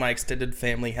telling my extended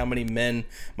family how many men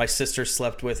my sister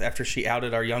slept with after she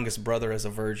outed our youngest brother as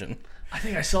a virgin? I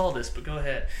think I saw this, but go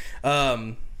ahead.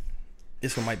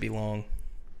 This one might be long.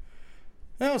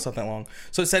 No, it's not that long.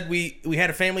 So it said we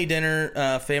had a family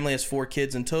dinner. Family has 4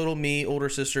 kids in total. Me, older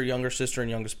sister, and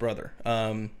youngest brother.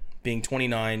 Being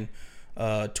 29,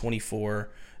 24,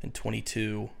 and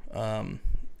 22. And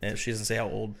she doesn't say how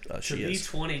old she is.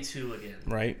 To be 22 again.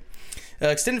 Right.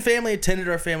 Extended family attended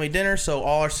our family dinner, so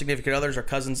all our significant others, our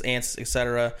cousins, aunts,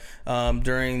 etc.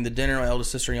 During the dinner, my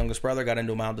eldest sister and youngest brother got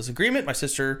into a mild disagreement. My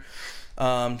sister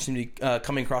seemed to be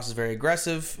coming across as very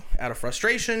aggressive out of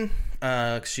frustration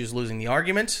because she was losing the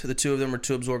argument. The two of them were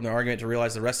too absorbed in the argument to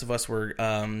realize the rest of us were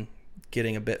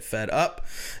getting a bit fed up.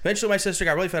 Eventually, my sister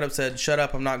got really fed up, said, "Shut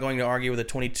up, I'm not going to argue with a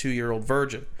 22-year-old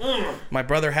virgin." My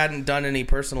brother hadn't done any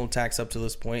personal attacks up to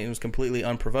this point. It was completely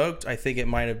unprovoked. I think it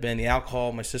might have been the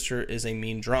alcohol. My sister is a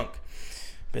mean drunk.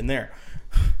 Been there.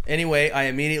 Anyway, I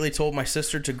immediately told my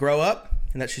sister to grow up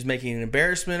and that she's making an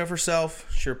embarrassment of herself.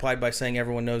 She replied by saying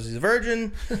everyone knows he's a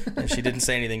virgin, and she didn't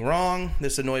say anything wrong.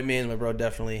 This annoyed me, and my bro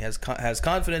definitely has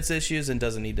confidence issues and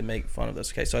doesn't need to make fun of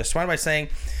this. Okay, so I responded by saying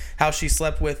how she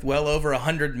slept with well over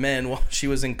 100 men while she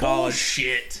was in college.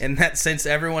 Bullshit. And that since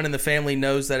everyone in the family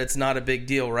knows that it's not a big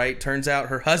deal, right? Turns out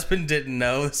her husband didn't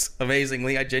know.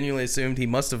 Amazingly, I genuinely assumed he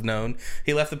must have known.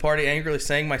 He left the party angrily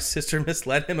saying my sister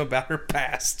misled him about her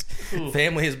past. Ooh.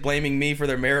 Family is blaming me for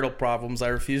their marital problems. I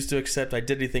refuse to accept I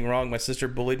did anything wrong. My sister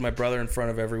bullied my brother in front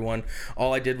of everyone.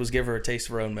 All I did was give her a taste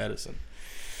of her own medicine.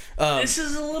 This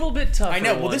is a little bit tough. I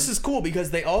know. Well, this is cool because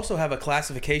they also have a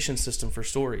classification system for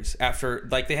stories. After,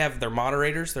 like, they have their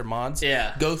moderators, their mods.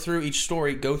 Yeah. Go through each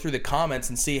story, go through the comments,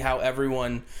 and see how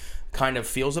everyone kind of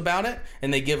feels about it,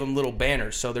 and they give them little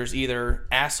banners. So there's either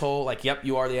asshole, like, yep,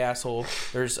 you are the asshole.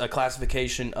 There's a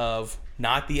classification of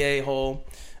not the a-hole.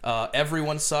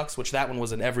 Everyone sucks, which that one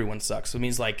was an everyone sucks. So it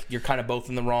means like you're kind of both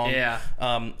in the wrong. Yeah.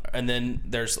 And then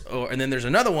there's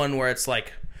another one where it's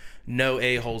like no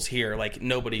a-holes here, like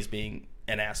nobody's being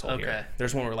an asshole here.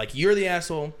 There's one where like you're the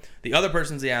asshole, the other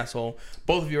person's the asshole,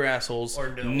 both of you are assholes, or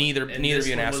no, neither of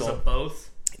you an asshole. Was a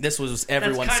both. This was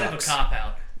everyone That's sucks. Kind of a cop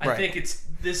out. I think it's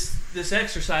this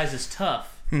exercise is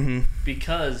tough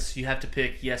because you have to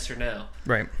pick yes or no.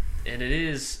 Right. And it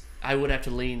is. I would have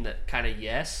to lean kind of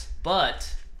yes,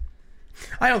 but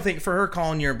I don't think for her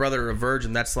calling your brother a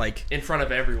virgin, that's like in front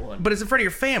of everyone. But it's in front of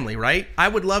your family, right? I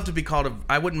would love to be called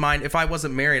I wouldn't mind if I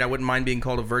wasn't married. I wouldn't mind being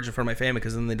called a virgin in front of my family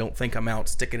because then they don't think I'm out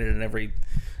sticking it in every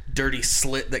dirty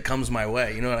slit that comes my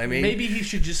way. You know what I mean? Maybe he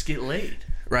should just get laid,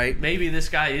 right? Maybe this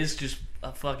guy is just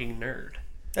a fucking nerd.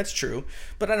 That's true,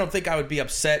 but I don't think I would be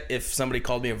upset if somebody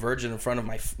called me a virgin in front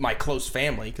of my close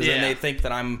family because then they think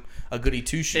that I'm a goody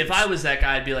two shoes. If I was that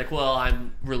guy, I'd be like, well,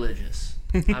 I'm religious.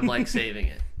 I'm like saving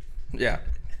it. Yeah.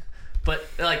 But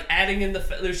like adding in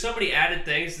there's so many added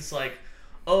things. It's like,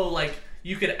 oh, like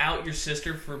you could out your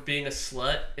sister for being a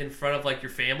slut in front of like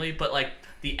your family, but like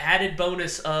the added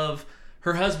bonus of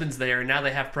her husband's there and now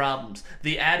they have problems.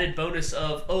 The added bonus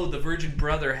of, oh, the virgin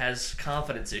brother has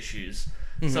confidence issues.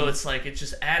 Mm-hmm. So it's like it's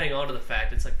just adding on to the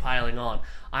fact. It's like piling on.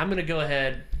 I'm gonna go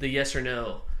ahead the yes or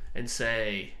no and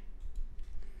say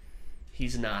he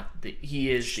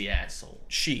is the asshole.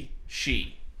 She.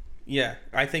 Yeah,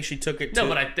 I think she took it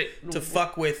but I think to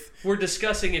fuck with. We're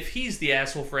discussing if he's the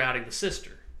asshole for outing the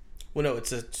sister. Well, no,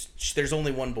 there's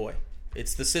only one boy.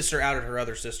 It's the sister outed her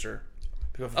other sister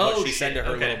of what she said to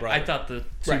her little brother. I thought the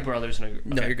two brothers in a group.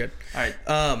 Okay. No, you're good. All right.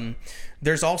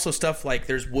 There's also stuff like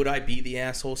there's would I be the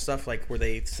asshole stuff, like where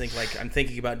they think like I'm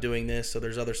thinking about doing this. So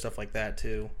there's other stuff like that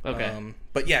too. Okay.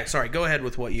 But yeah, sorry. Go ahead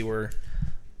with what you were.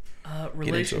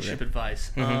 Relationship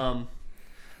advice. Mm-hmm.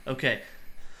 Okay.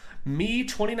 Me,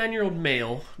 29-year-old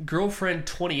male, girlfriend,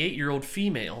 28-year-old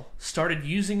female, started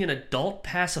using an adult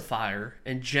pacifier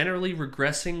and generally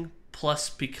regressing plus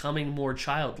becoming more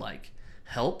childlike.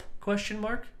 Help? Question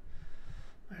mark.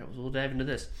 All right, we'll dive into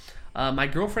this. My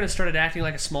girlfriend has started acting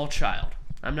like a small child.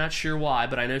 I'm not sure why,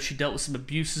 but I know she dealt with some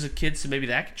abuse as a kid, so maybe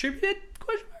that contributed?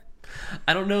 Question mark.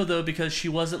 I don't know, though, because she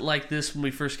wasn't like this when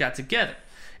we first got together.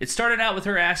 It started out with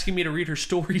her asking me to read her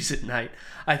stories at night.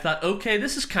 I thought, okay,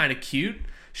 this is kind of cute.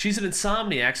 She's an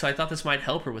insomniac, so I thought this might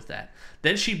help her with that.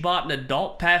 Then she bought an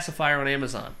adult pacifier on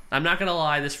Amazon. I'm not going to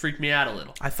lie, this freaked me out a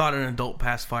little. I thought an adult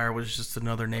pacifier was just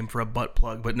another name for a butt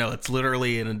plug, but no, it's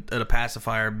literally a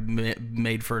pacifier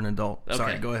made for an adult. Okay.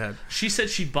 Sorry, go ahead. She said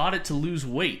she bought it to lose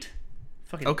weight.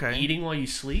 Fucking eating while you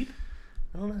sleep?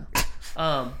 I don't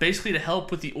know. Basically to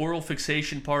help with the oral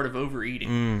fixation part of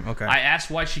overeating. Okay. I asked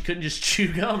why she couldn't just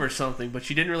chew gum or something, but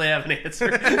she didn't really have an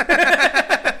answer.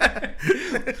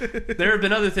 There have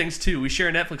been other things too. We share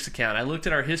a Netflix account. I looked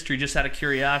at our history just out of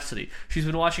curiosity. She's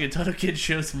been watching a ton of kids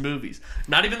shows and movies.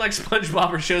 Not even like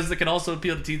SpongeBob or shows that can also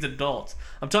appeal to teens and adults.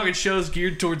 I'm talking shows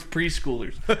geared towards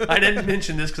preschoolers. I didn't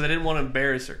mention this because I didn't want to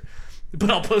embarrass her. But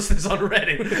I'll post this on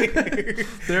Reddit.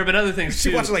 There have been other things too.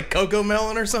 She watched like Coco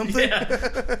Melon or something?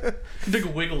 Yeah. Big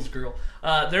Wiggles girl.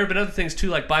 There have been other things too,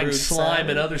 like buying slime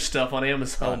and other stuff on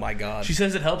Amazon. Oh my god. She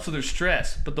says it helps with her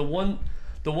stress, but the one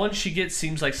she gets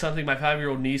seems like something my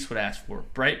 5-year-old niece would ask for.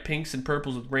 Bright pinks and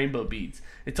purples with rainbow beads.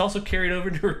 It's also carried over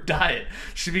to her diet.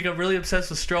 She's become really obsessed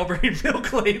with strawberry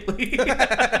milk lately.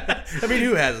 I mean,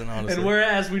 who hasn't, honestly? And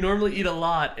whereas we normally eat a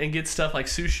lot and get stuff like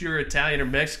sushi or Italian or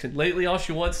Mexican, lately all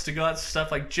she wants is to go out to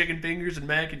stuff like chicken fingers and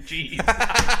mac and cheese.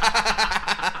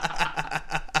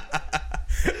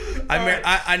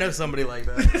 I know somebody like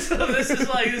that. So this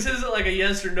isn't like a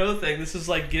yes or no thing. This is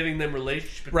like giving them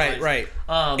relationship advice. Right.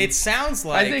 It sounds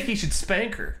like I think he should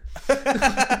spank her.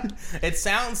 It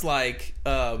sounds like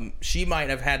she might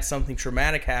have had something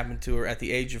traumatic happen to her at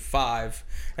the age of 5,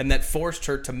 and that forced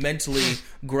her to mentally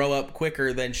grow up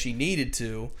quicker than she needed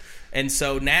to. And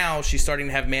so now she's starting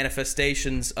to have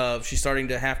manifestations of she's starting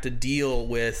to have to deal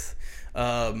with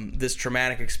this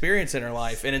traumatic experience in her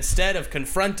life, and instead of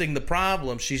confronting the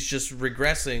problem, she's just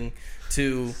regressing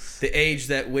to the age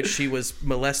that which she was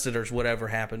molested or whatever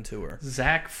happened to her.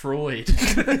 Zach Freud.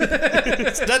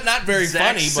 It's not very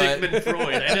Zach funny, Sigmund but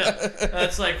Freud. I know.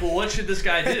 It's like, well, what should this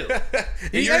guy do?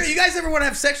 You guys ever want to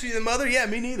have sex with your mother? Yeah,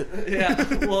 me neither.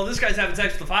 Yeah. Well, this guy's having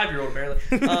sex with a 5-year-old apparently.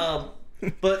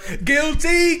 But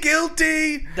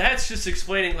guilty. That's just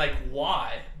explaining like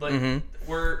why. But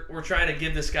we're trying to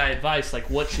give this guy advice. Like,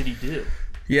 what should he do?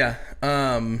 Yeah.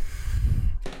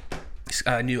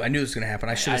 I knew this was gonna happen.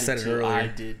 I should have said it earlier. I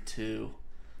did too.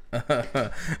 We're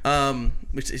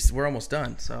almost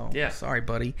done. So yeah. Sorry,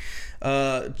 buddy.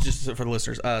 Just for the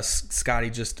listeners, Scotty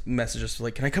just messaged us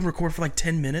like, "Can I come record for like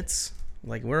 10 minutes?"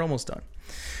 Like, we're almost done.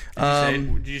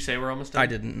 Did you say we're almost done? I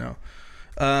didn't know.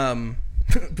 But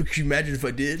could you imagine if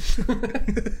I did?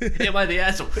 Am I the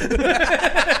asshole?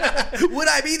 Would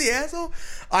I be the asshole?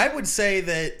 I would say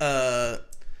that.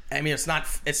 I mean,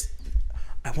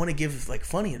 I want to give like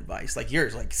funny advice, like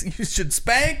yours. Like, you should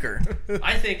spank her.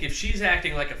 I think if she's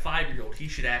acting like a 5-year-old, he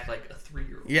should act like a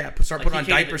 3-year-old. Yeah, start putting on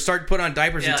diapers. Start putting on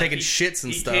diapers and taking shits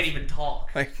and stuff. He can't even talk.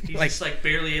 He's just like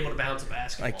barely able to bounce a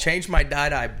basketball. Like, change my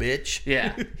dye, bitch.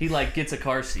 Yeah, he like gets a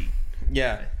car seat.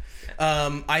 Yeah.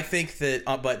 I think that,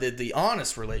 but the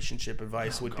honest relationship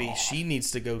advice would be she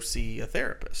needs to go see a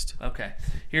therapist. Okay,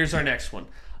 here's our next one.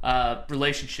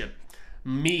 Relationship.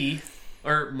 My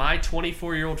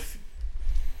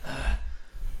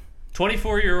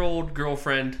 24-year-old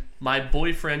girlfriend, my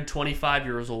boyfriend, 25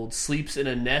 years old, sleeps in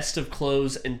a nest of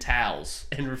clothes and towels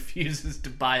and refuses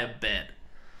to buy a bed.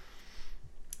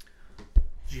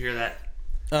 Did you hear that?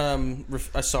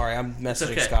 Sorry, I'm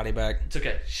messaging Scotty back. It's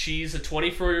okay. She's a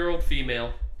 24-year-old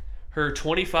female. Her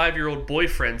 25-year-old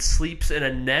boyfriend sleeps in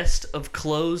a nest of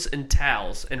clothes and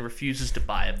towels and refuses to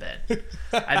buy a bed.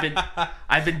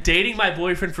 I've been dating my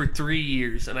boyfriend for 3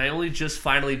 years, and I only just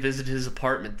finally visited his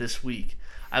apartment this week.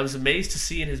 I was amazed to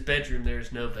see in his bedroom there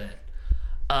is no bed.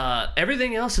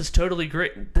 Everything else is totally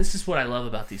great. This is what I love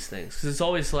about these things, because it's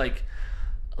always like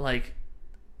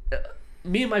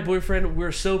me and my boyfriend,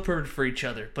 we're so perfect for each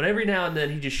other, but every now and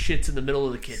then he just shits in the middle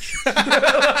of the kitchen.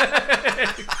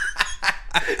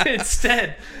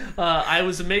 Instead, I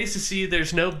was amazed to see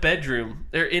there's no bedroom.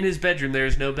 In his bedroom, there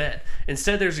is no bed.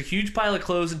 Instead, there's a huge pile of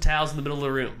clothes and towels in the middle of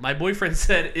the room. My boyfriend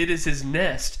said it is his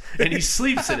nest, and he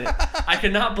sleeps in it. I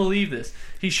cannot believe this.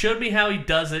 He showed me how he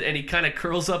does it, and he kind of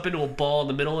curls up into a ball in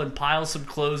the middle and piles some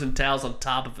clothes and towels on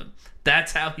top of him.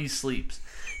 That's how he sleeps.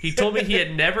 He told me he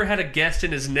had never had a guest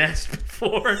in his nest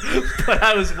before, but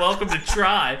I was welcome to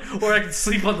try, or I could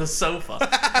sleep on the sofa.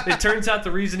 It turns out the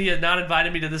reason he had not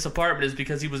invited me to this apartment is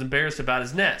because he was embarrassed about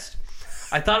his nest.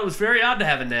 I thought it was very odd to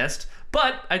have a nest,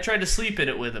 but I tried to sleep in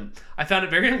it with him. I found it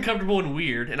very uncomfortable and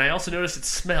weird, and I also noticed it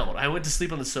smelled. I went to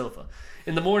sleep on the sofa.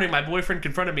 In the morning, my boyfriend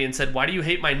confronted me and said, "Why do you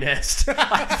hate my nest?"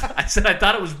 I said I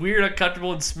thought it was weird,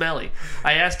 uncomfortable, and smelly.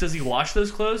 I asked, does he wash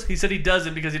those clothes? He said he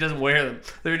doesn't because he doesn't wear them.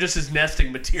 They're just his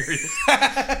nesting materials.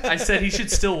 I said he should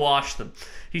still wash them.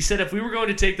 He said if we were going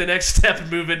to take the next step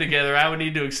and move in together, I would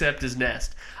need to accept his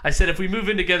nest. I said if we move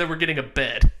in together, we're getting a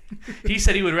bed. He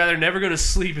said he would rather never go to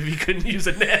sleep if he couldn't use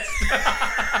a nest.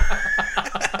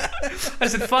 I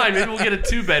said, fine, maybe we'll get a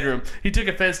 2-bedroom. He took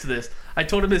offense to this. I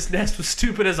told him his nest was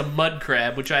stupid as a mud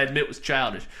crab, which I admit was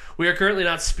childish. We are currently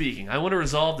not speaking. I want to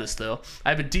resolve this, though. I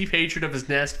have a deep hatred of his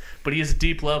nest, but he has a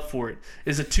deep love for it.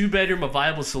 Is a 2-bedroom a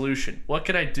viable solution? What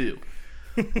can I do?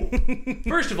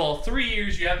 First of all, 3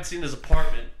 years you haven't seen this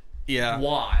apartment. Yeah.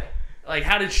 Why? Like,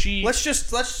 how did she...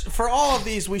 Let's for all of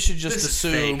these, we should just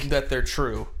assume that they're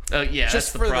true. Yeah, just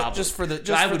that's the problem. Just for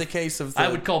the case of the... I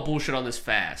would call bullshit on this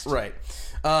fast. Right.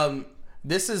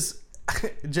 This is...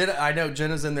 Jenna, I know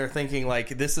Jenna's in there thinking, like,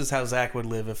 this is how Zach would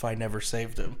live if I never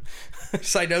saved him.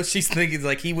 So I know she's thinking,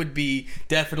 like, he would be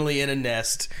definitely in a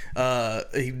nest.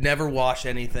 He'd never wash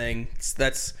anything.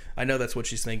 I know that's what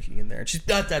she's thinking in there. And she's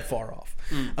not that far off.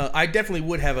 I definitely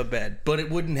would have a bed, but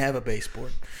it wouldn't have a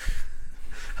baseboard.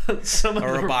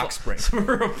 Or a box spring. Some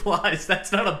replies,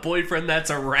 that's not a boyfriend, that's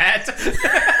a rat.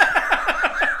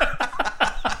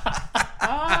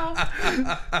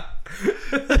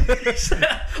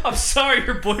 I'm sorry,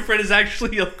 your boyfriend is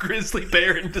actually a grizzly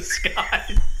bear in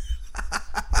disguise.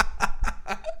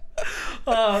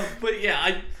 But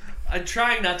yeah, I'm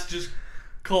trying not to just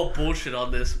call bullshit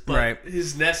on this, but right.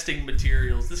 His nesting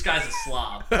materials, this guy's a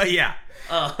slob. Yeah.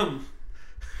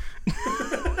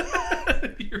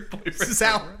 Your boyfriend.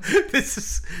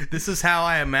 This is how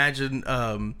I imagine.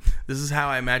 This is how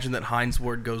I imagine that Heinz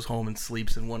Ward goes home and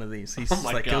sleeps in one of these. He's just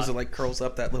like goes and like curls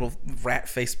up that little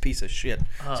rat-faced piece of shit.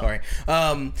 Sorry.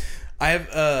 I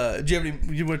have. Do you have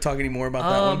any? You want to talk any more about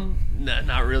that one? No,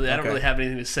 not really. I don't really have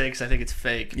anything to say because I think it's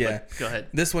fake. Yeah, but go ahead.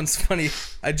 This one's funny.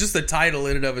 Just the title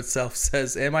in and of itself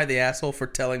says, "Am I the asshole for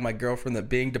telling my girlfriend that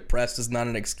being depressed is not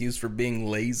an excuse for being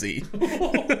lazy?"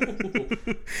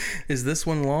 Is this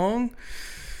one long?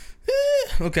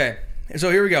 Okay, so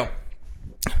here we go.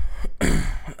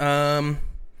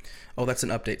 Oh, that's an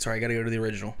update. Sorry, I got to go to the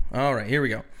original. All right, here we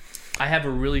go. I have a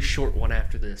really short one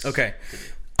after this. Okay.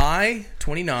 I,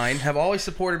 29, have always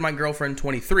supported my girlfriend,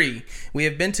 23. We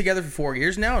have been together for 4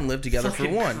 years now and lived together for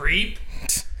 1. Creep.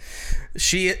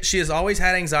 She has always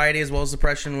had anxiety as well as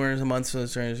depression. Whereas a month I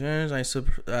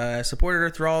supported her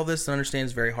through all of this and understand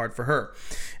it's very hard for her.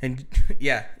 And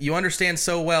yeah, you understand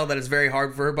so well that it's very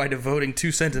hard for her by devoting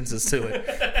 2 sentences to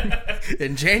it.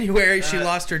 In January, she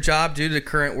lost her job due to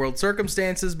current world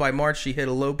circumstances. By March, she hit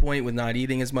a low point with not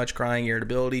eating as much, crying,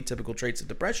 irritability, typical traits of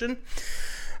depression.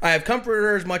 I have comforted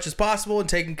her as much as possible and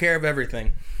taken care of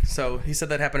everything. So he said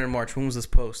that happened in March. When was this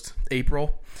post?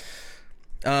 April.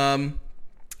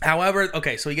 However,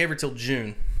 okay, so he gave her till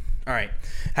June. All right.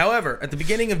 However, at the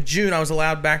beginning of June, I was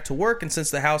allowed back to work, and since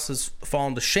the house has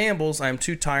fallen to shambles, I am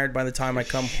too tired by the time I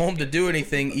come home to do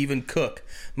anything, even cook.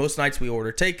 Most nights we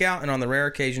order takeout, and on the rare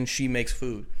occasion, she makes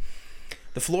food.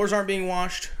 The floors aren't being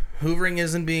washed. Hoovering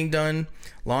isn't being done.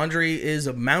 Laundry is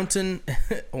a mountain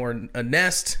or a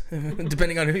nest,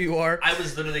 depending on who you are. I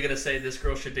was literally going to say this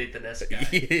girl should date the nest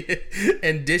guy.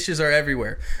 And dishes are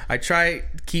everywhere. I try to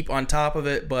keep on top of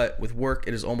it, but with work,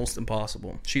 it is almost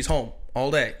impossible. She's home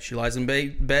all day. She lies in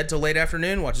bed till late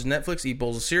afternoon, watches Netflix, eats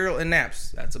bowls of cereal, and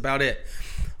naps. That's about it.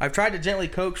 I've tried to gently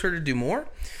coax her to do more.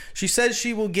 She says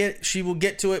she will get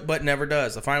to it, but never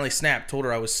does. I finally snapped, told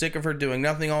her I was sick of her doing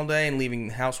nothing all day and leaving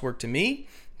housework to me.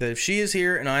 That if she is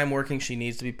here and I am working, she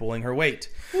needs to be pulling her weight.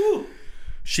 Woo.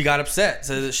 She got upset,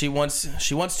 said that she wants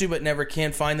to but never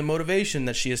can find the motivation,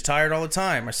 that she is tired all the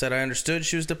time. I said I understood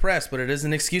she was depressed, but it is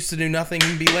an excuse to do nothing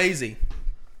and be lazy.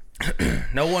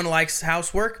 No one likes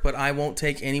housework, but I won't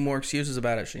take any more excuses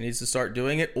about it. She needs to start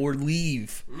doing it or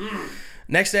leave.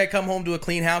 Next day I come home to a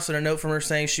clean house and a note from her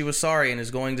saying she was sorry and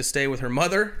is going to stay with her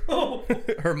mother. Oh.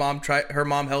 Her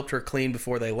mom helped her clean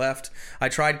before they left. I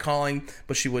tried calling,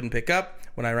 but she wouldn't pick up.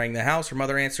 When I rang the house, her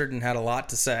mother answered and had a lot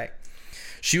to say.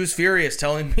 She was furious,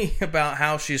 telling me about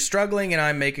how she's struggling and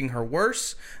I'm making her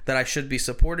worse, that I should be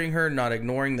supporting her, not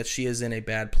ignoring that she is in a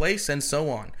bad place, and so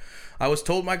on. I was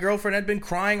told my girlfriend had been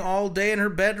crying all day in her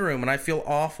bedroom, and I feel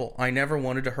awful. I never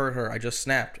wanted to hurt her. I just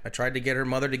snapped. I tried to get her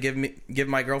mother to give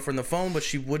my girlfriend the phone, but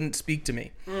she wouldn't speak to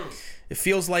me. It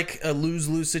feels like a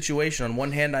lose-lose situation. On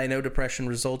one hand, I know depression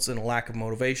results in a lack of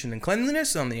motivation and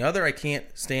cleanliness. On the other, I can't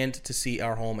stand to see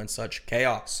our home in such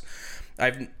chaos.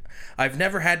 I've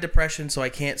never had depression, so I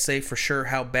can't say for sure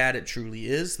how bad it truly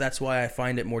is. That's why I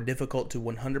find it more difficult to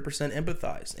 100%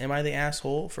 empathize. Am I the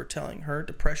asshole for telling her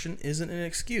depression isn't an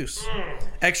excuse?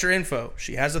 Extra info.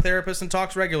 She has a therapist and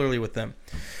talks regularly with them.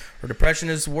 Her depression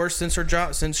is worse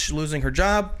since losing her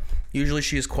job. Usually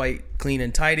she is quite clean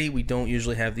and tidy. We don't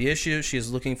usually have the issue. She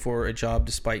is looking for a job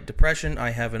despite depression.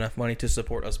 I have enough money to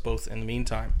support us both in the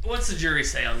meantime. What's the jury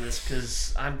say on this?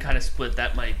 Because I'm kind of split.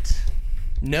 That might...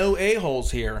 No a-holes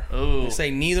here. Oh. They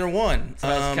say neither one. So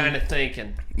I was kind of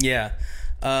thinking. Yeah.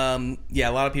 A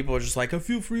lot of people are just like, I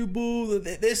feel for you, boo.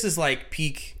 This is like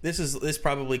peak. This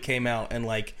probably came out in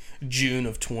like June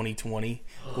of 2020,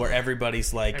 where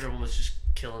everybody's like... Everyone was just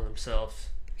killing themselves.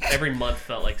 Every month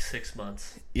felt like 6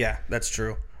 months. Yeah, that's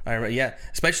true. Yeah,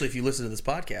 especially if you listen to this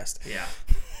podcast. Yeah.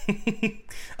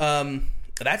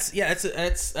 That's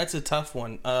a tough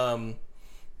one.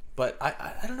 But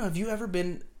I don't know. Have you ever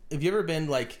had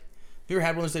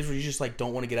one of those days where you just like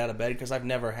don't want to get out of bed? Because I've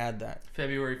never had that.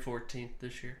 February 14th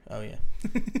this year. Oh yeah.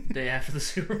 Day after the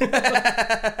Super Bowl.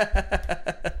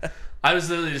 I was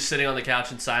literally just sitting on the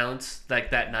couch in silence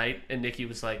like that night, and Nikki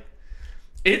was like,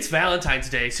 "It's Valentine's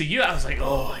Day, so you." I was like,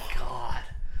 "Oh my god."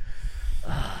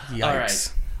 Yikes. All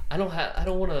right. I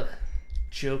don't want to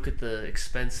joke at the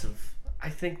expense of. I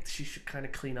think she should kind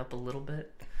of clean up a little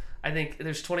bit. I think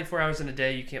there's 24 hours in a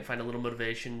day. You can't find a little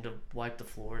motivation to wipe the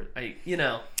floor.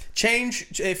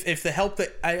 Change. If the help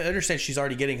that I understand she's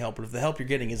already getting help, but if the help you're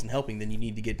getting isn't helping, then you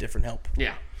need to get different help.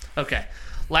 Yeah. Okay.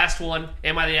 Last one.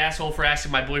 Am I the asshole for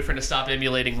asking my boyfriend to stop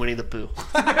emulating Winnie the Pooh?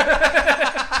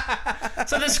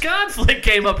 So this conflict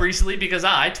came up recently because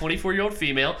I, 24-year-old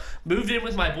female, moved in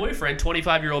with my boyfriend,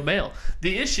 25-year-old male.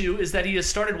 The issue is that he has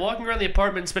started walking around the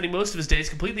apartment and spending most of his days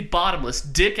completely bottomless,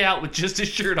 dick out with just his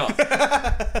shirt on.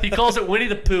 He calls it Winnie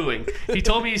the Poohing. He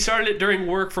told me he started it during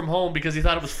work from home because he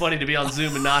thought it was funny to be on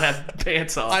Zoom and not have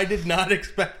pants on. I did not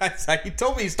expect. He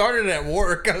told me he started it at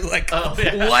work. I was like,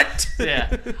 what?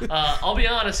 Yeah. I'll be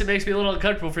honest, it makes me a little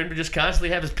uncomfortable for him to just constantly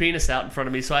have his penis out in front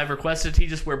of me, so I've requested he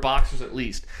just wear boxers at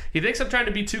least. He thinks I'm trying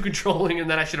to be too controlling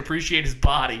and that I should appreciate his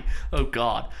body. Oh,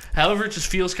 God. However, it just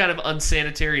feels kind of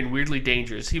unsanitary and weirdly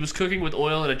dangerous. He was cooking with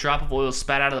oil and a drop of oil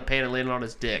spat out of the pan and landed on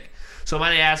his dick. So am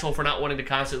I the asshole for not wanting to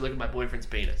constantly look at my boyfriend's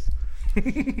penis?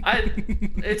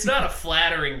 It's not a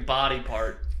flattering body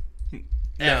part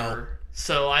ever. No.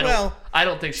 So I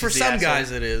don't think she's for the some asshole.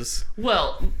 guys it is.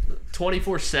 Well,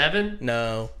 24/7?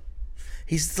 No.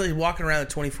 He's like walking around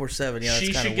 24/7. Yeah,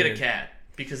 she should get a cat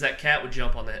because that cat would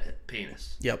jump on that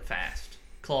penis. Yep. Fast.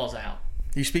 Claws out.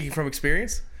 Are you speaking from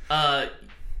experience?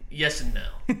 Yes and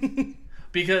no.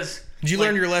 Because did you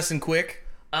learn your lesson quick?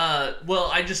 Well,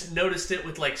 I just noticed it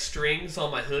with like strings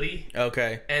on my hoodie.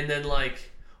 Okay. And then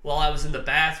like while I was in the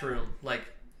bathroom, like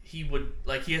he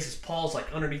has his paws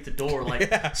like underneath the door,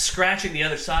 like scratching the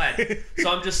other side.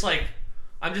 So I'm just like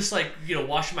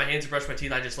washing my hands and brush my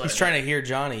teeth. I just let. He's trying to hear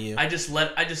Johnny. You. I just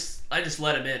let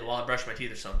him in while I brush my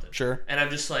teeth or something. Sure. And I'm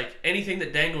just like anything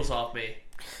that dangles off me,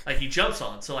 like he jumps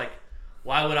on. So like,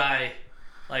 why would I?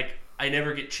 Like I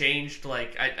never get changed.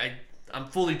 Like I'm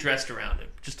fully dressed around him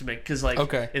just to make because like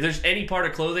if there's any part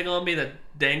of clothing on me that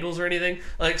dangles or anything,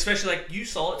 like especially like you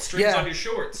saw it strings on your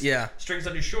shorts. Yeah. Strings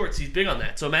on your shorts. He's big on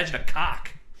that. So imagine a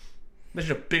cock.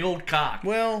 Imagine a big old cock.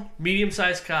 Well,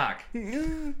 medium-sized cock.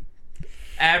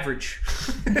 Average.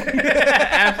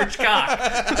 Average cock.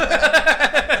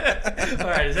 All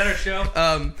right, is that our show?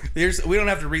 We don't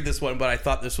have to read this one, but I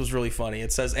thought this was really funny.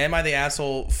 It says, am I the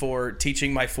asshole for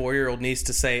teaching my 4-year-old niece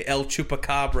to say El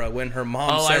Chupacabra when her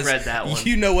mom says, I read that one.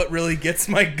 You know what really gets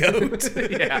my goat?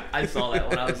 Yeah, I saw that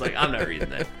one. I was like, I'm not reading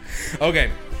that.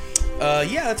 Okay.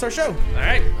 Yeah, that's our show. All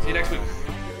right, see you next week.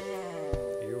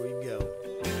 Here we go.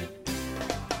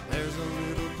 There's a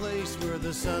little place where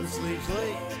the sun sleeps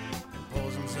late.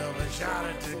 Pulls himself a shot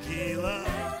of tequila.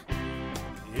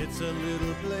 It's a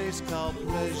little place called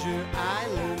Pleasure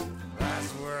Island.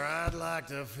 That's where I'd like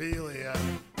to feel ya.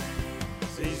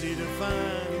 It's easy to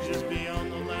find just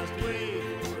beyond the last wave,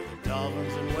 where the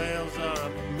dolphins and whales are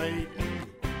up mating.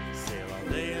 Sail all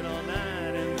day and all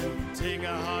night and then take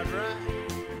a hard ride.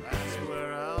 That's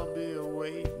where I'll be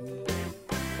awaiting.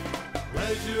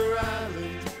 Pleasure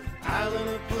Island, island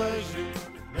of pleasure.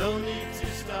 No need to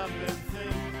stop and think.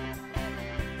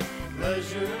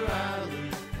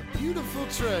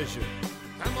 beautiful treasure.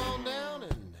 Come on down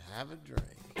and have a drink.